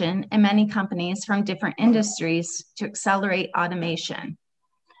decision in many companies from different industries to accelerate automation.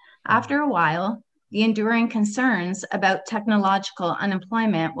 After a while, the enduring concerns about technological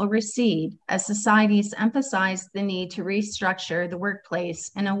unemployment will recede as societies emphasize the need to restructure the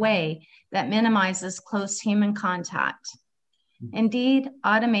workplace in a way that minimizes close human contact. Indeed,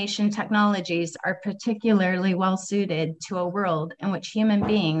 automation technologies are particularly well suited to a world in which human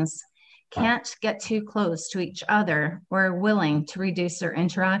beings can't get too close to each other or are willing to reduce their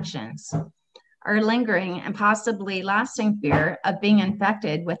interactions. Our lingering and possibly lasting fear of being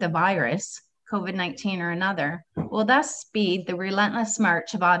infected with a virus, COVID-19 or another, will thus speed the relentless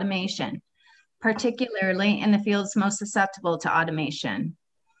march of automation, particularly in the fields most susceptible to automation.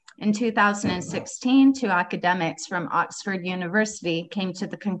 In 2016, two academics from Oxford University came to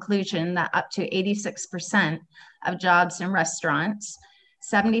the conclusion that up to 86% of jobs in restaurants,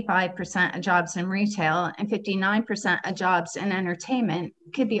 75% of jobs in retail, and 59% of jobs in entertainment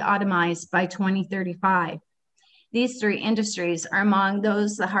could be automized by 2035. These three industries are among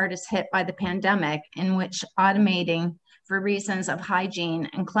those the hardest hit by the pandemic, in which automating for reasons of hygiene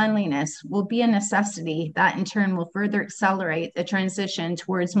and cleanliness will be a necessity that in turn will further accelerate the transition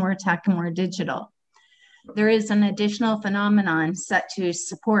towards more tech and more digital. There is an additional phenomenon set to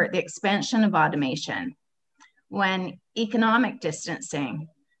support the expansion of automation, when economic distancing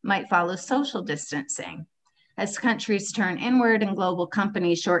might follow social distancing. As countries turn inward and global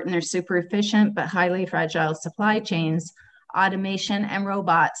companies shorten their super efficient but highly fragile supply chains, automation and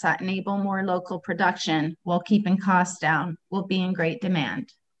robots that enable more local production while keeping costs down will be in great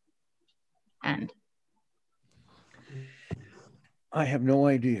demand. End. I have no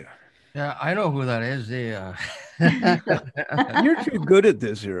idea. Yeah, I know who that is. You're too good at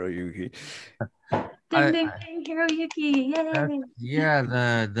this, Hiroyuki. Ding, ding, ding, Hiroyuki, yay! Yeah,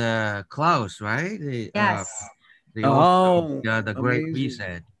 the Klaus, right? Yes. The Great amazing.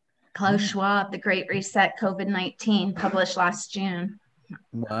 Reset. Klaus Schwab, The Great Reset, COVID-19, published last June.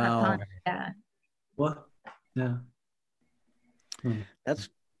 Wow. What? Yeah. That's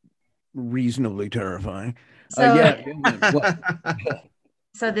reasonably terrifying. So, yeah.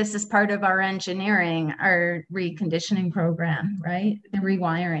 So this is part of our engineering, our reconditioning program, right? The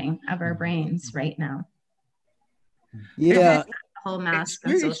rewiring of our brains right now. Yeah. The whole mask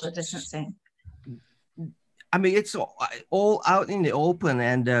and social distancing. I mean, it's all out in the open,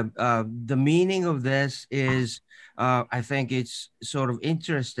 and the meaning of this is, I think it's sort of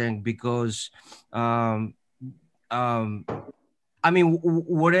interesting because, I mean,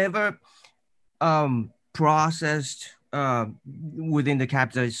 whatever processed within the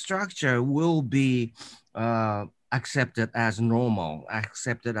capitalist structure will be accepted as normal,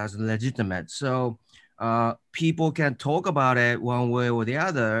 accepted as legitimate. So people can talk about it one way or the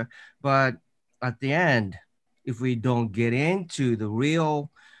other, but at the end, if we don't get into the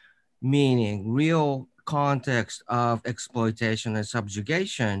real meaning, real context of exploitation and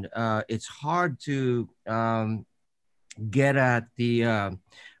subjugation, it's hard to get at the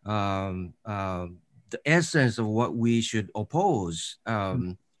essence of what we should oppose.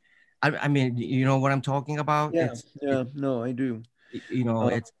 I mean, you know what I'm talking about? Yeah. No, I do. You know,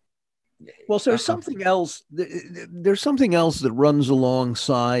 it's. Well, so there's something else. There's something else that runs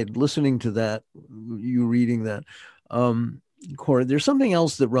alongside listening to that, you reading that, Corey. There's something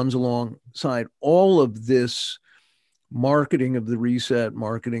else that runs alongside all of this marketing of the reset,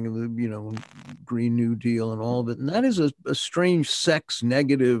 marketing of the Green New Deal and all of it, and that is a strange sex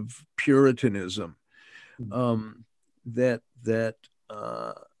negative puritanism that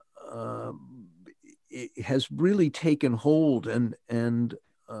it has really taken hold, and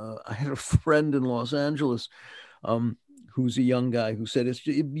I had a friend in Los Angeles who's a young guy who said,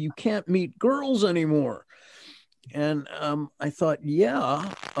 you can't meet girls anymore. And I thought,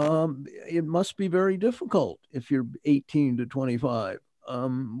 it must be very difficult if you're 18 to 25.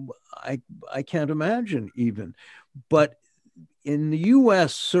 I can't imagine even. But in the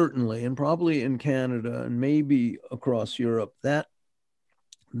US, certainly, and probably in Canada and maybe across Europe, that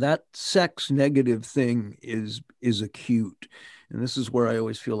sex negative thing is acute. And this is where I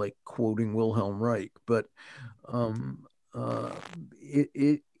always feel like quoting Wilhelm Reich. But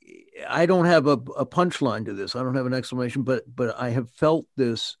I don't have a punchline to this. I don't have an explanation, but I have felt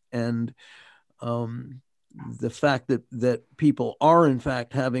this, and the fact that people are in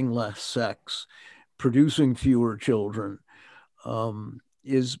fact having less sex, producing fewer children,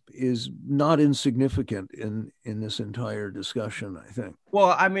 is not insignificant in this entire discussion, I think.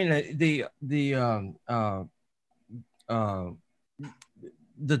 Well, I mean,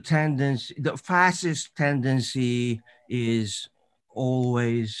 the tendency, the fascist tendency is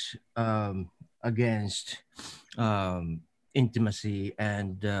always against intimacy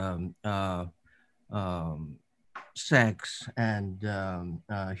and sex and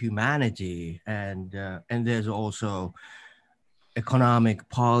humanity, and there's also economic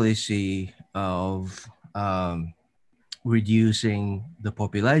policy of reducing the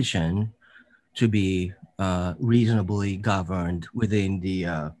population to be reasonably governed within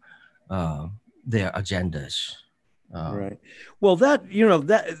their agendas. Right. Well, that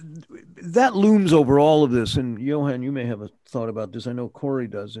looms over all of this. And Johan, you may have a thought about this. I know Corey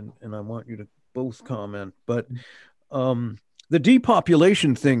does, and I want you to both comment. But the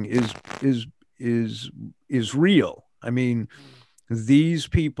depopulation thing is real. I mean, these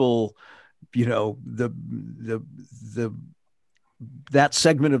people, that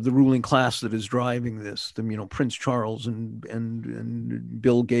segment of the ruling class that is driving this, Prince Charles and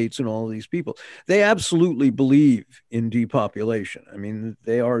Bill Gates and all of these people, they absolutely believe in depopulation. I mean,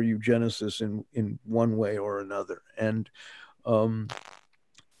 they are eugenicists in one way or another. And,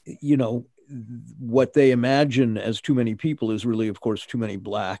 what they imagine as too many people is really, of course, too many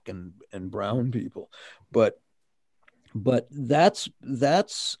black and brown people. But that's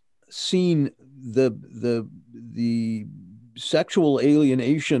seen the sexual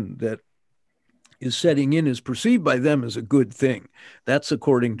alienation that is setting in is perceived by them as a good thing. That's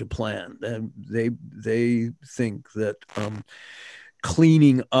according to plan. And they think that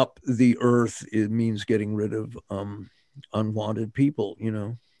cleaning up the earth, it means getting rid of unwanted people,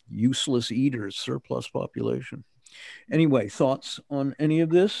 useless eaters, surplus population. Anyway, thoughts on any of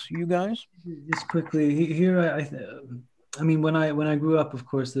this, you guys? Just quickly here, I mean, when I grew up, of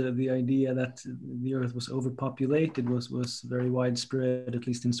course, the idea that the earth was overpopulated was very widespread, at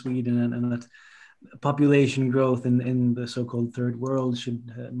least in Sweden, and that population growth in the so-called third world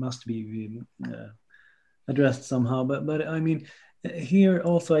must be addressed somehow. But I mean, here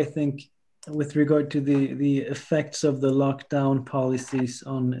also, I think, with regard to the effects of the lockdown policies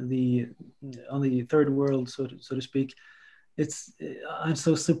on the third world, so to speak, I'm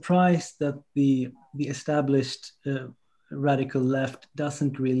so surprised that the established radical left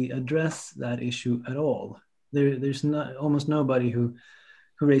doesn't really address that issue at all. There's almost nobody who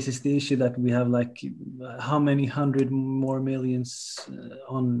who raises the issue that we have like how many hundred more millions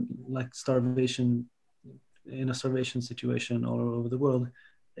on like starvation, in a starvation situation all over the world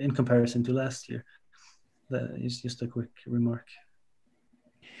in comparison to last year. That is just a quick remark.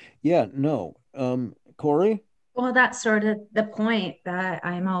 Yeah, no. Corey? Well, that's sort of the point that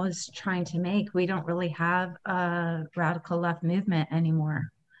I'm always trying to make. We don't really have a radical left movement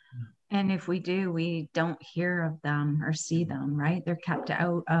anymore. And if we do, we don't hear of them or see them, right? They're kept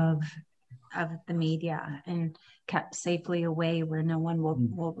out of the media and kept safely away where no one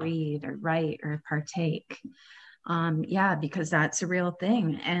will read or write or partake. Yeah, because that's a real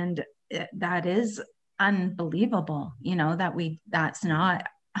thing. And that is unbelievable, you know, that's not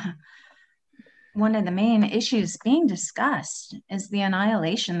one of the main issues being discussed is the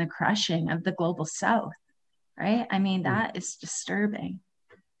annihilation, the crushing of the global South, right? I mean, that is disturbing.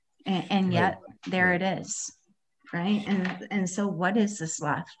 And yet there it is, right? And so what is this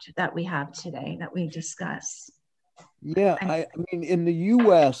left that we have today that we discuss? Yeah, I mean, in the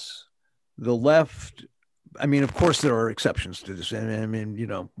US, the left, I mean, of course, there are exceptions to this. And I mean, you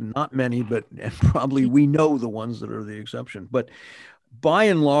know, not many, but and probably we know the ones that are the exception. But by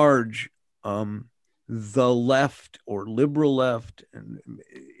and large, the left or liberal left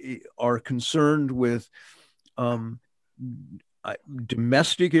are concerned with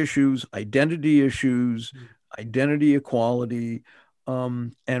domestic issues, identity equality,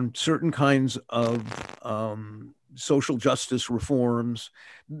 and certain kinds of social justice reforms.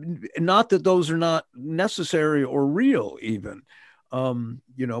 Not that those are not necessary or real, even.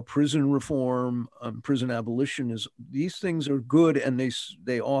 You know, prison reform, prison abolition these things are good, and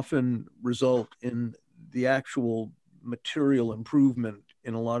they often result in the actual material improvement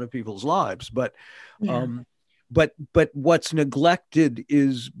in a lot of people's lives. But but what's neglected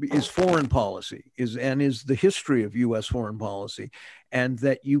is foreign policy, is the history of U.S. foreign policy, and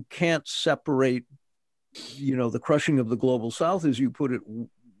that you can't separate, you know, the crushing of the global South, as you put it,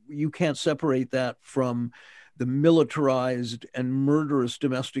 you can't separate that from the militarized and murderous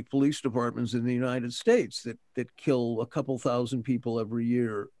domestic police departments in the United States that kill a couple thousand people every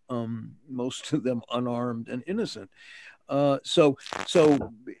year, most of them unarmed and innocent. So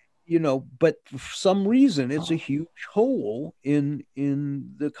you know, but for some reason, it's a huge hole in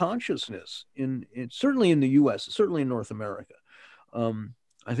the consciousness, in certainly in the U.S., certainly in North America.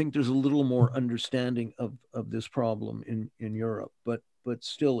 I think there's a little more understanding of this problem in Europe, but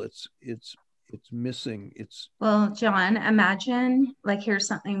still, it's missing. Well, John, imagine, like, here's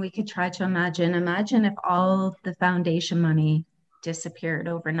something we could try to imagine. Imagine if all the foundation money disappeared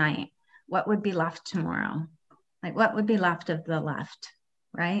overnight. What would be left tomorrow? Like, what would be left of the left,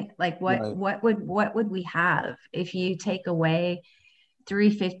 right? Like, what would we have if you take away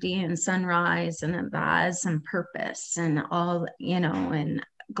 350 and Sunrise and Vaz and Purpose and all, you know, and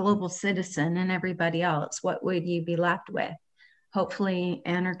Global Citizen and everybody else? What would you be left with? Hopefully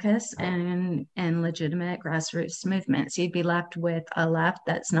anarchists and legitimate grassroots movements. You'd be left with a left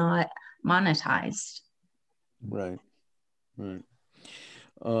that's not monetized. Right.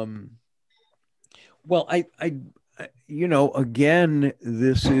 Well, I you know, again,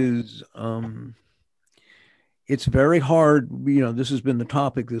 this is it's very hard. You know, this has been the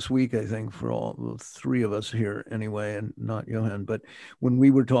topic this week, I think, for all three of us here anyway, and not Johan. But when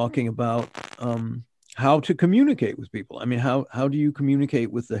we were talking about how to communicate with people, I mean, how do you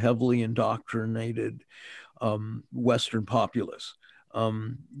communicate with the heavily indoctrinated Western populace?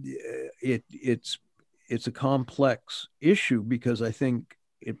 It's a complex issue because I think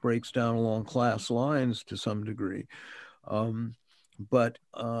it breaks down along class lines to some degree. But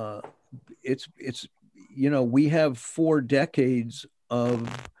it's you know, we have 4 decades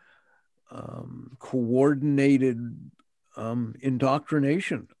of coordinated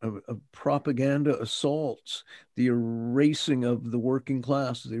indoctrination, of propaganda assaults, the erasing of the working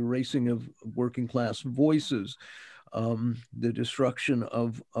class, the erasing of working class voices, the destruction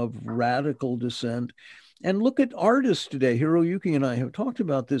of radical dissent. And look at artists today. Hiroyuki and I have talked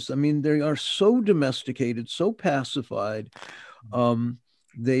about this. I mean, they are so domesticated, so pacified.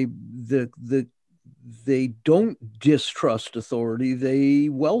 They don't distrust authority. They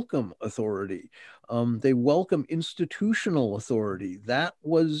welcome authority. They welcome institutional authority. That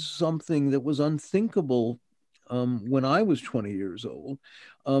was something that was unthinkable when I was 20 years old.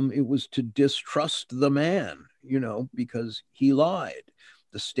 It was to distrust the man, you know, because he lied.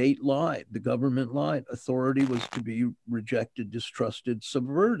 The state lied. The government lied. Authority was to be rejected, distrusted,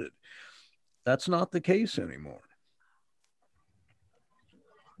 subverted. That's not the case anymore.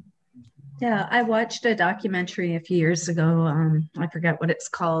 Yeah, I watched a documentary a few years ago. I forget what it's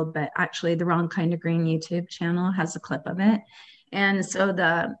called, but actually the Wrong Kind of Green YouTube channel has a clip of it. And so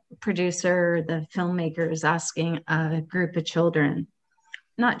the producer, the filmmaker is asking a group of children,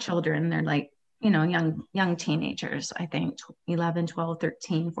 not children, they're like, young teenagers, I think 11, 12,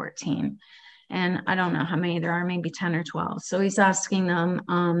 13, 14. And I don't know how many there are, maybe 10 or 12. So he's asking them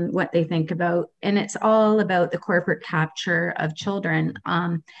what they think about, and it's all about the corporate capture of children,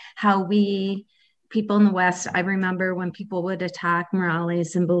 how people in the West, I remember when people would attack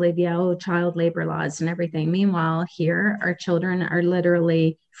Morales in Bolivia, child labor laws and everything. Meanwhile, here, our children are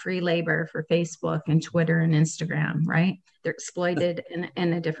literally free labor for Facebook and Twitter and Instagram, right? They're exploited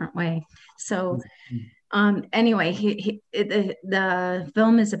in a different way. So anyway, the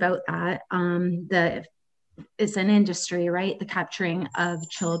film is about that. It's an industry, right? The capturing of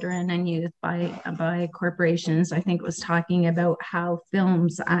children and youth by corporations. I think it was talking about how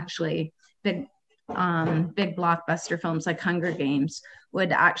films actually, big blockbuster films like Hunger Games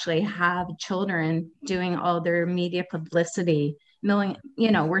would actually have children doing all their media publicity,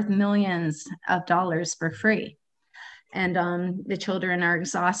 worth millions of dollars for free. And the children are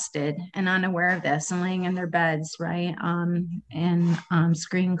exhausted and unaware of this and laying in their beds, right? And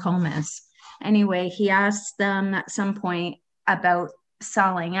screen comas. Anyway, he asked them at some point about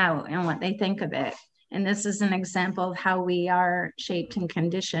selling out and what they think of it. And this is an example of how we are shaped and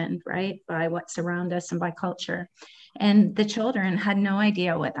conditioned, right, by what's around us and by culture. And the children had no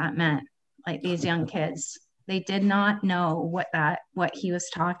idea what that meant, like these young kids. They did not know what he was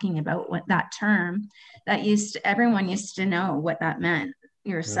talking about, what that term everyone used to know what that meant.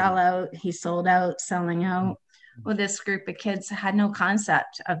 You're a sellout, he sold out, selling out. Well, this group of kids had no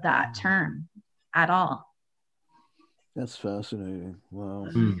concept of that term at all. That's fascinating. Wow.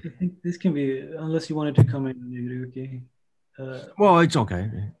 I think this can be, unless you wanted to comment, Yuki. Well, it's okay.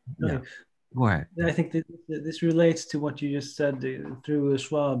 Yeah. Okay. Go ahead. I think this relates to what you just said through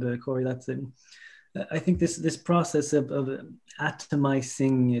Schwab, Corey. I think this process of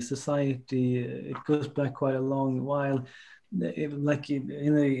atomizing society, it goes back quite a long while. Like in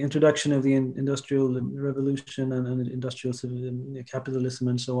the introduction of the Industrial Revolution and industrial capitalism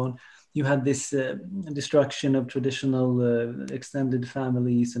and so on, you had this destruction of traditional extended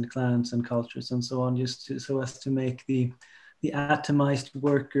families and clans and cultures and so on, so as to make the atomized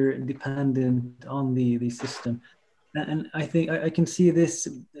worker dependent on the system. And I think I can see this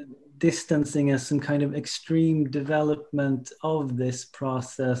distancing as some kind of extreme development of this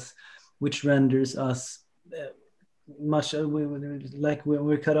process, which renders us much like when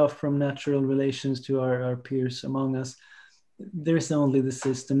we're cut off from natural relations to our peers among us. There's only the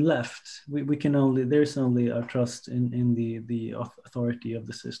system left. There's only our trust in the authority of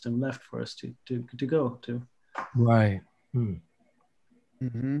the system left for us to go to. Right.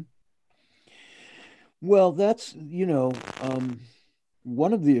 Mm-hmm. Well, that's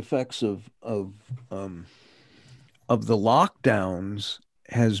one of the effects of the lockdowns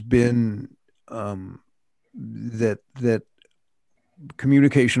has been that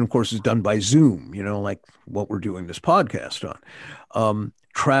communication, of course, is done by Zoom, like what we're doing this podcast on.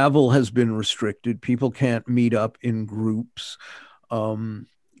 Travel has been restricted. People can't meet up in groups.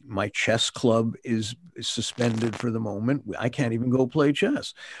 My chess club is suspended for the moment. I can't even go play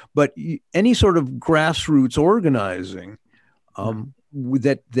chess. But any sort of grassroots organizing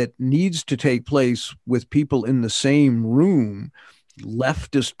that needs to take place with people in the same room,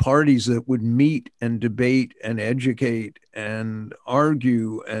 leftist parties that would meet and debate and educate and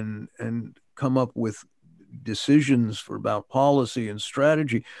argue and come up with decisions about policy and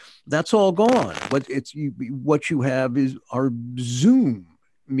strategy, that's all gone. What you have are Zoom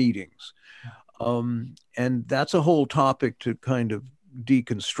meetings, and that's a whole topic to kind of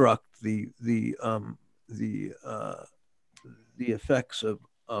deconstruct the effects of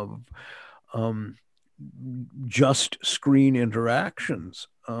just screen interactions.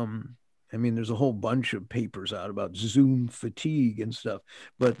 I mean, there's a whole bunch of papers out about Zoom fatigue and stuff,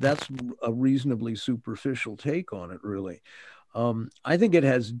 but that's a reasonably superficial take on it, really. I think it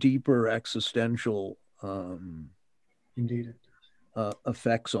has deeper existential Indeed.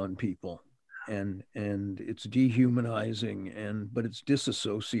 Effects on people, and it's dehumanizing, but it's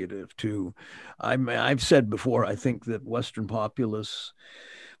disassociative too. I've said before, I think that Western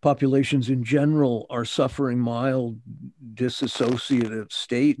populations in general are suffering mild dissociative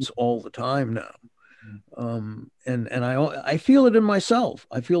states all the time now. And I feel it in myself.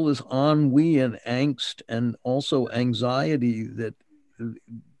 I feel this ennui and angst and also anxiety that,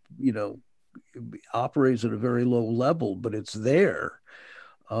 operates at a very low level, but it's there.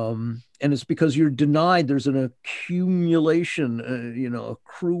 And it's because you're denied. There's an accumulation,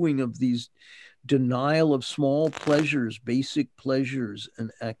 accruing of these denial of small pleasures, basic pleasures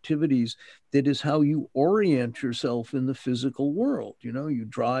and activities, that is how you orient yourself in the physical world. You know, you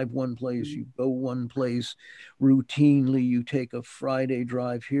drive one place, you go one place routinely, you take a Friday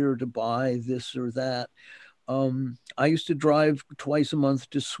drive here to buy this or that. I used to drive twice a month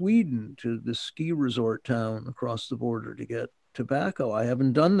to Sweden, to the ski resort town across the border, to get tobacco. I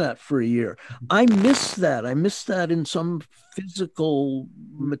haven't done that for a year. I miss that. I miss that in some physical,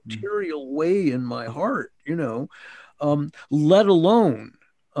 material way in my heart, you know, let alone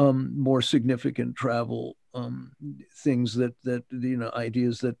more significant travel things that you know,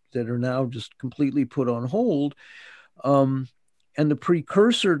 ideas that are now just completely put on hold. And the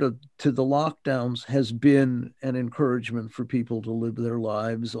precursor to the lockdowns has been an encouragement for people to live their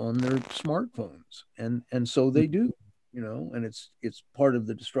lives on their smartphones, and so they do, you know. And it's part of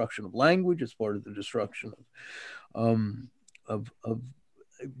the destruction of language. It's part of the destruction of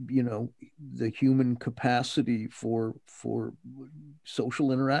you know, the human capacity for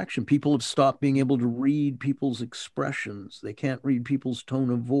social interaction. People have stopped being able to read people's expressions. They can't read people's tone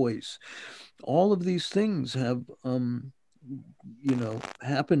of voice. All of these things have you know,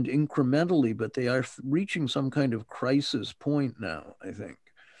 happened incrementally, but they are reaching some kind of crisis point now, I think.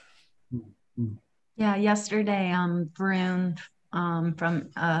 Yeah, yesterday, Varun, from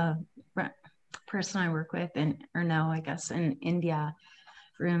a person I work with in India,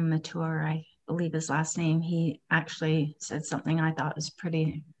 Varun Mathur, I believe his last name, he actually said something I thought was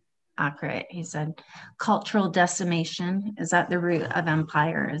pretty accurate. He said, cultural decimation is at the root of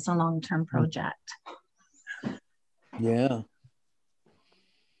empire, is a long-term project. Yeah.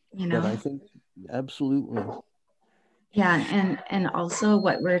 You know, but I think absolutely. Yeah, and also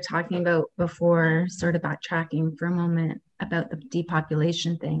what we are talking about before, sort of backtracking for a moment about the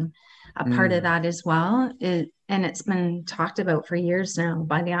depopulation thing. A part of that as well is, and it's been talked about for years now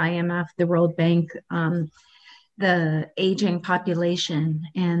by the IMF, the World Bank, the aging population.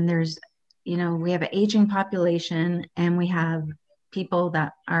 And there's, you know, we have an aging population, and we have people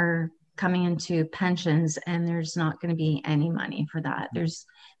that are coming into pensions, and there's not going to be any money for that. There's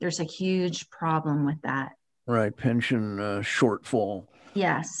a huge problem with that. Right, pension shortfall.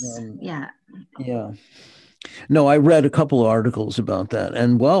 Yes. Yeah. No, I read a couple of articles about that,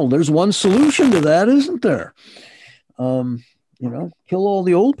 and well, there's one solution to that, isn't there? You know, kill all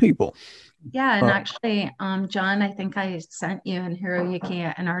the old people. Yeah, and actually, John, I think I sent you and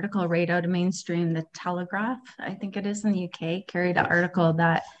Hiroyuki an article right out of mainstream. The Telegraph, I think it is in the UK, carried an article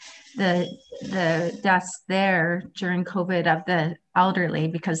that the deaths there during COVID of the elderly,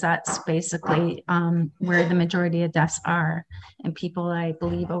 because that's basically where the majority of deaths are, and people, I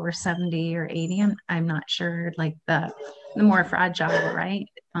believe, over 70 or 80. I'm not sure, like the more fragile, right?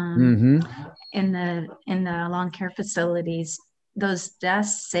 In the long care facilities, those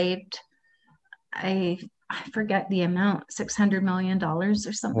deaths saved, I forget the amount, $600 million or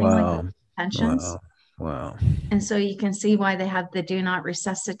something like that, pensions. Wow. And so you can see why they have the do not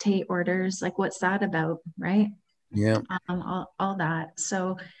resuscitate orders. Like, what's that about, right? Yeah. All that.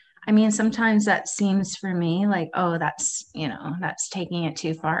 So, I mean, sometimes that seems for me like, oh, that's, you know, that's taking it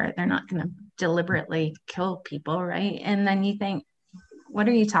too far. They're not going to deliberately kill people, right? And then you think, what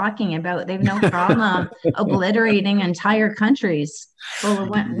are you talking about? They have no problem obliterating entire countries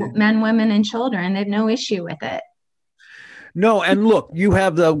full of men, women, and children. They have no issue with it. No, and look, you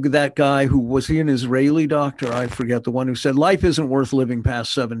have that guy who was he an Israeli doctor? I forget, the one who said life isn't worth living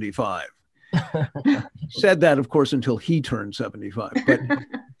past 75. Said that, of course, until he turned 75.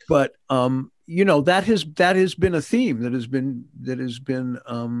 But you know, that has been a theme that has been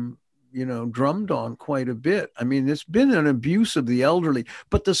you know, drummed on quite a bit. I mean, it's been an abuse of the elderly,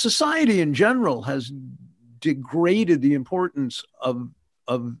 but the society in general has degraded the importance of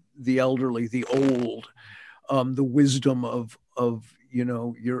the elderly, the old, the wisdom of you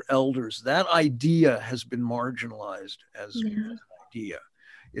know, your elders. That idea has been marginalized as an idea.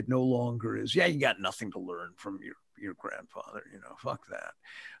 It no longer is, yeah, you got nothing to learn from your grandfather, you know, fuck that.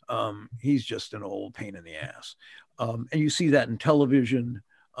 He's just an old pain in the ass. And you see that in television.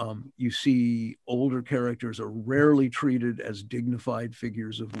 You see older characters are rarely treated as dignified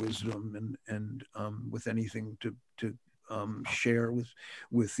figures of wisdom and with anything to share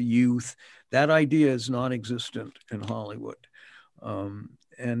with the youth. That idea is non-existent in Hollywood.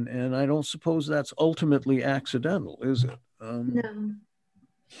 And I don't suppose that's ultimately accidental, is it? No.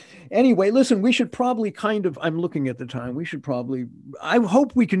 Anyway, listen, we should probably I'm looking at the time. I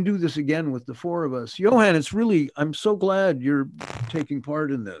hope we can do this again with the four of us. Johan, I'm so glad you're taking part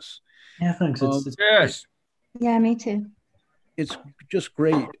in this. Yeah, thanks. Yes. Yeah, me too. It's just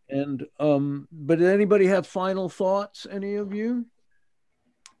great. And, but did anybody have final thoughts? Any of you?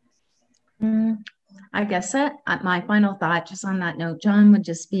 Mm, I guess that my final thought, just on that note, John, would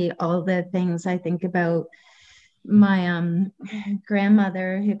just be all the things I think about my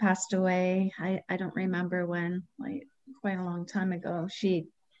grandmother who passed away. I don't remember when, like quite a long time ago. She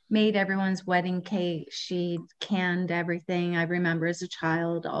made everyone's wedding cake. She canned everything. I remember as a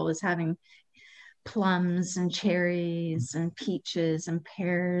child always having plums and cherries and peaches and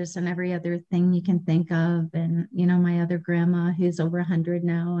pears and every other thing you can think of. And, you know, my other grandma, who's over 100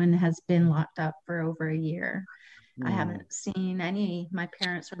 now and has been locked up for over a year. I haven't seen any my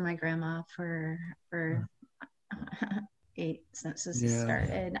parents or my grandma for since this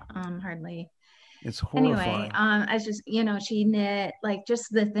started. Hardly. It's horrifying. Anyway, I was just, you know, she knit, like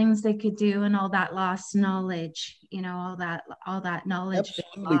just the things they could do and all that lost knowledge, you know, all that knowledge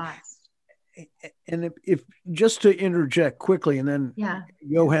Absolutely. lost. And if just to interject quickly, and then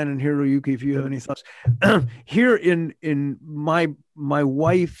Johan and Hiroyuki, if you have any thoughts, here in my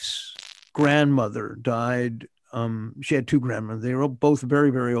wife's grandmother died. She had two grandmothers. They were both very,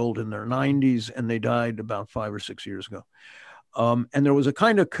 very old in their 90s, and they died about 5 or 6 years ago. And there was a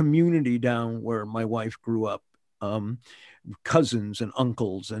kind of community down where my wife grew up, cousins and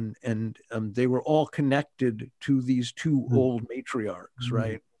uncles, and they were all connected to these two old matriarchs,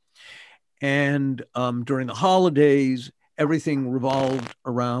 right? And during the holidays, everything revolved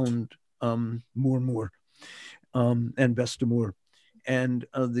around Murmur and Vestamur. And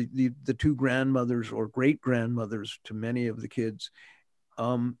the two grandmothers or great grandmothers to many of the kids,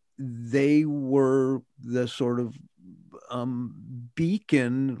 they were the sort of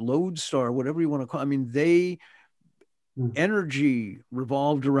beacon, lodestar, whatever you want to call it. I mean, energy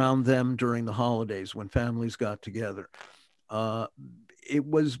revolved around them during the holidays when families got together. It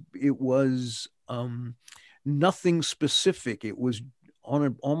was nothing specific. It was on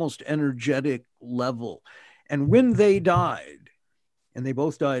an almost energetic level. And when they died, and they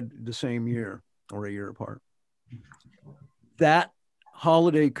both died the same year or a year apart, that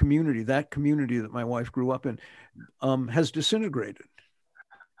holiday community, that community that my wife grew up in, has disintegrated.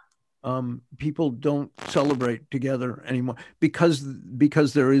 People don't celebrate together anymore because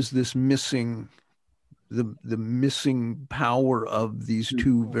there is this missing, the missing power of these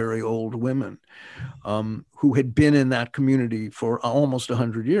two very old women who had been in that community for almost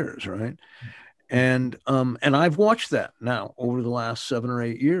 100 years, right? And I've watched that now over the last 7 or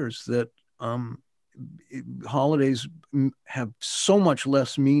 8 years, that holidays have so much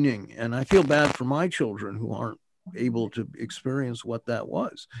less meaning, and I feel bad for my children who aren't able to experience what that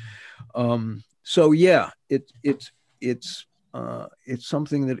was. So yeah, it's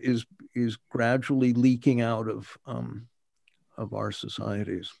something that is gradually leaking out of our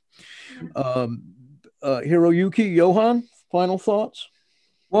societies. Hiroyuki, Johan, final thoughts?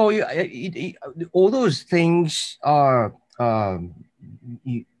 Well, all those things are,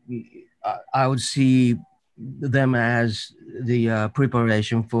 I would see them as the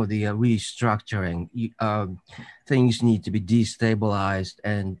preparation for the restructuring. Things need to be destabilized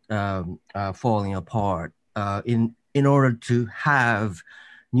and falling apart in order to have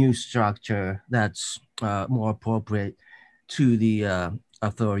new structure that's more appropriate to the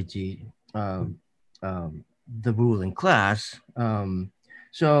authority, the ruling class.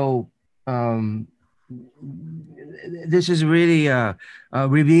 So this is really a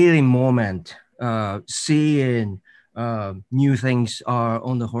revealing moment, seeing new things are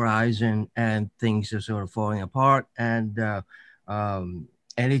on the horizon and things are sort of falling apart, and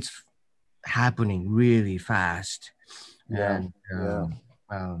it's happening really fast.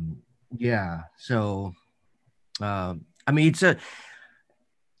 So I mean,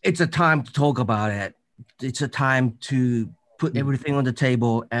 it's a time to talk about it. It's a time to put everything on the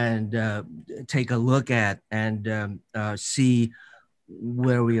table and take a look at and see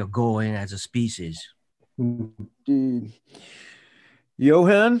where we are going as a species. Indeed.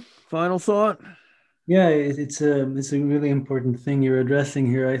 Johan, final thought? Yeah, it's a really important thing you're addressing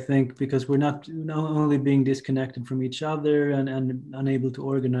here, I think, because we're not only being disconnected from each other and unable to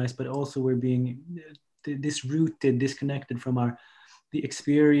organize, but also we're being disrooted, disconnected from the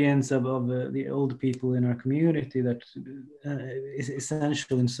experience of the old people in our community that is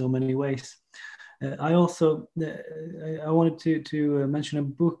essential in so many ways. I also I wanted to mention a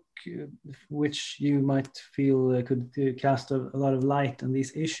book which you might feel could cast a lot of light on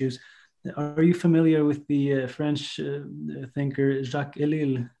these issues. Are you familiar with the French thinker Jacques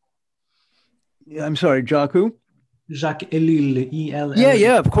Ellul? Yeah, I'm sorry, Jacques who? Jacques Ellul, E-L-L.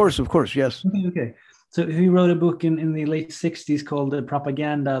 Yeah, of course, yes. Okay. So he wrote a book in the late 60s called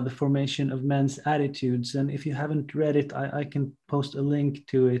Propaganda, the Formation of Men's Attitudes. And if you haven't read it, I can post a link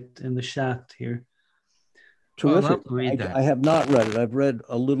to it in the chat here. Oh, I'd Terrific. love to read that. I have not read it. I've read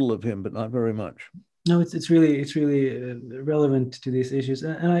a little of him, but not very much. No, it's really relevant to these issues,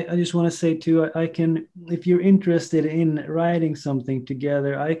 and I just want to say too, I can, if you're interested in writing something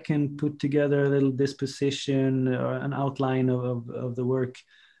together, I can put together a little disposition or an outline of the work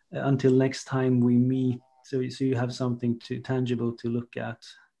until next time we meet, so you have something tangible to look at.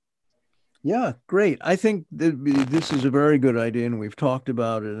 Yeah, great. I think this is a very good idea, and we've talked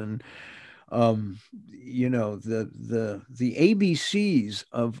about it. And you know, the ABCs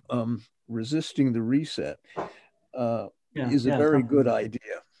of resisting the reset is a very good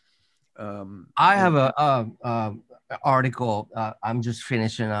idea. I have a article I'm just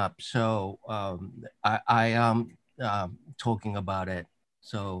finishing up, so I am talking about it.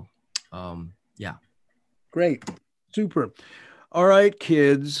 So yeah. Great, super. All right,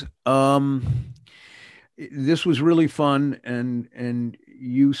 kids. This was really fun and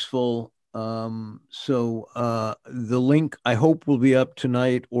useful. So the link I hope will be up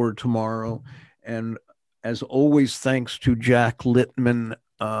tonight or tomorrow. And as always, thanks to Jack Littman,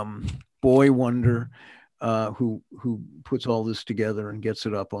 boy wonder, who puts all this together and gets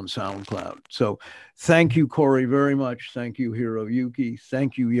it up on SoundCloud. So thank you, Corey, very much. Thank you, Hiroyuki.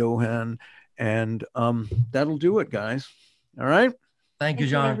 Thank you, Johan. And that'll do it, guys. All right. Thank you,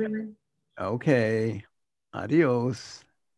 John. Okay. Adios.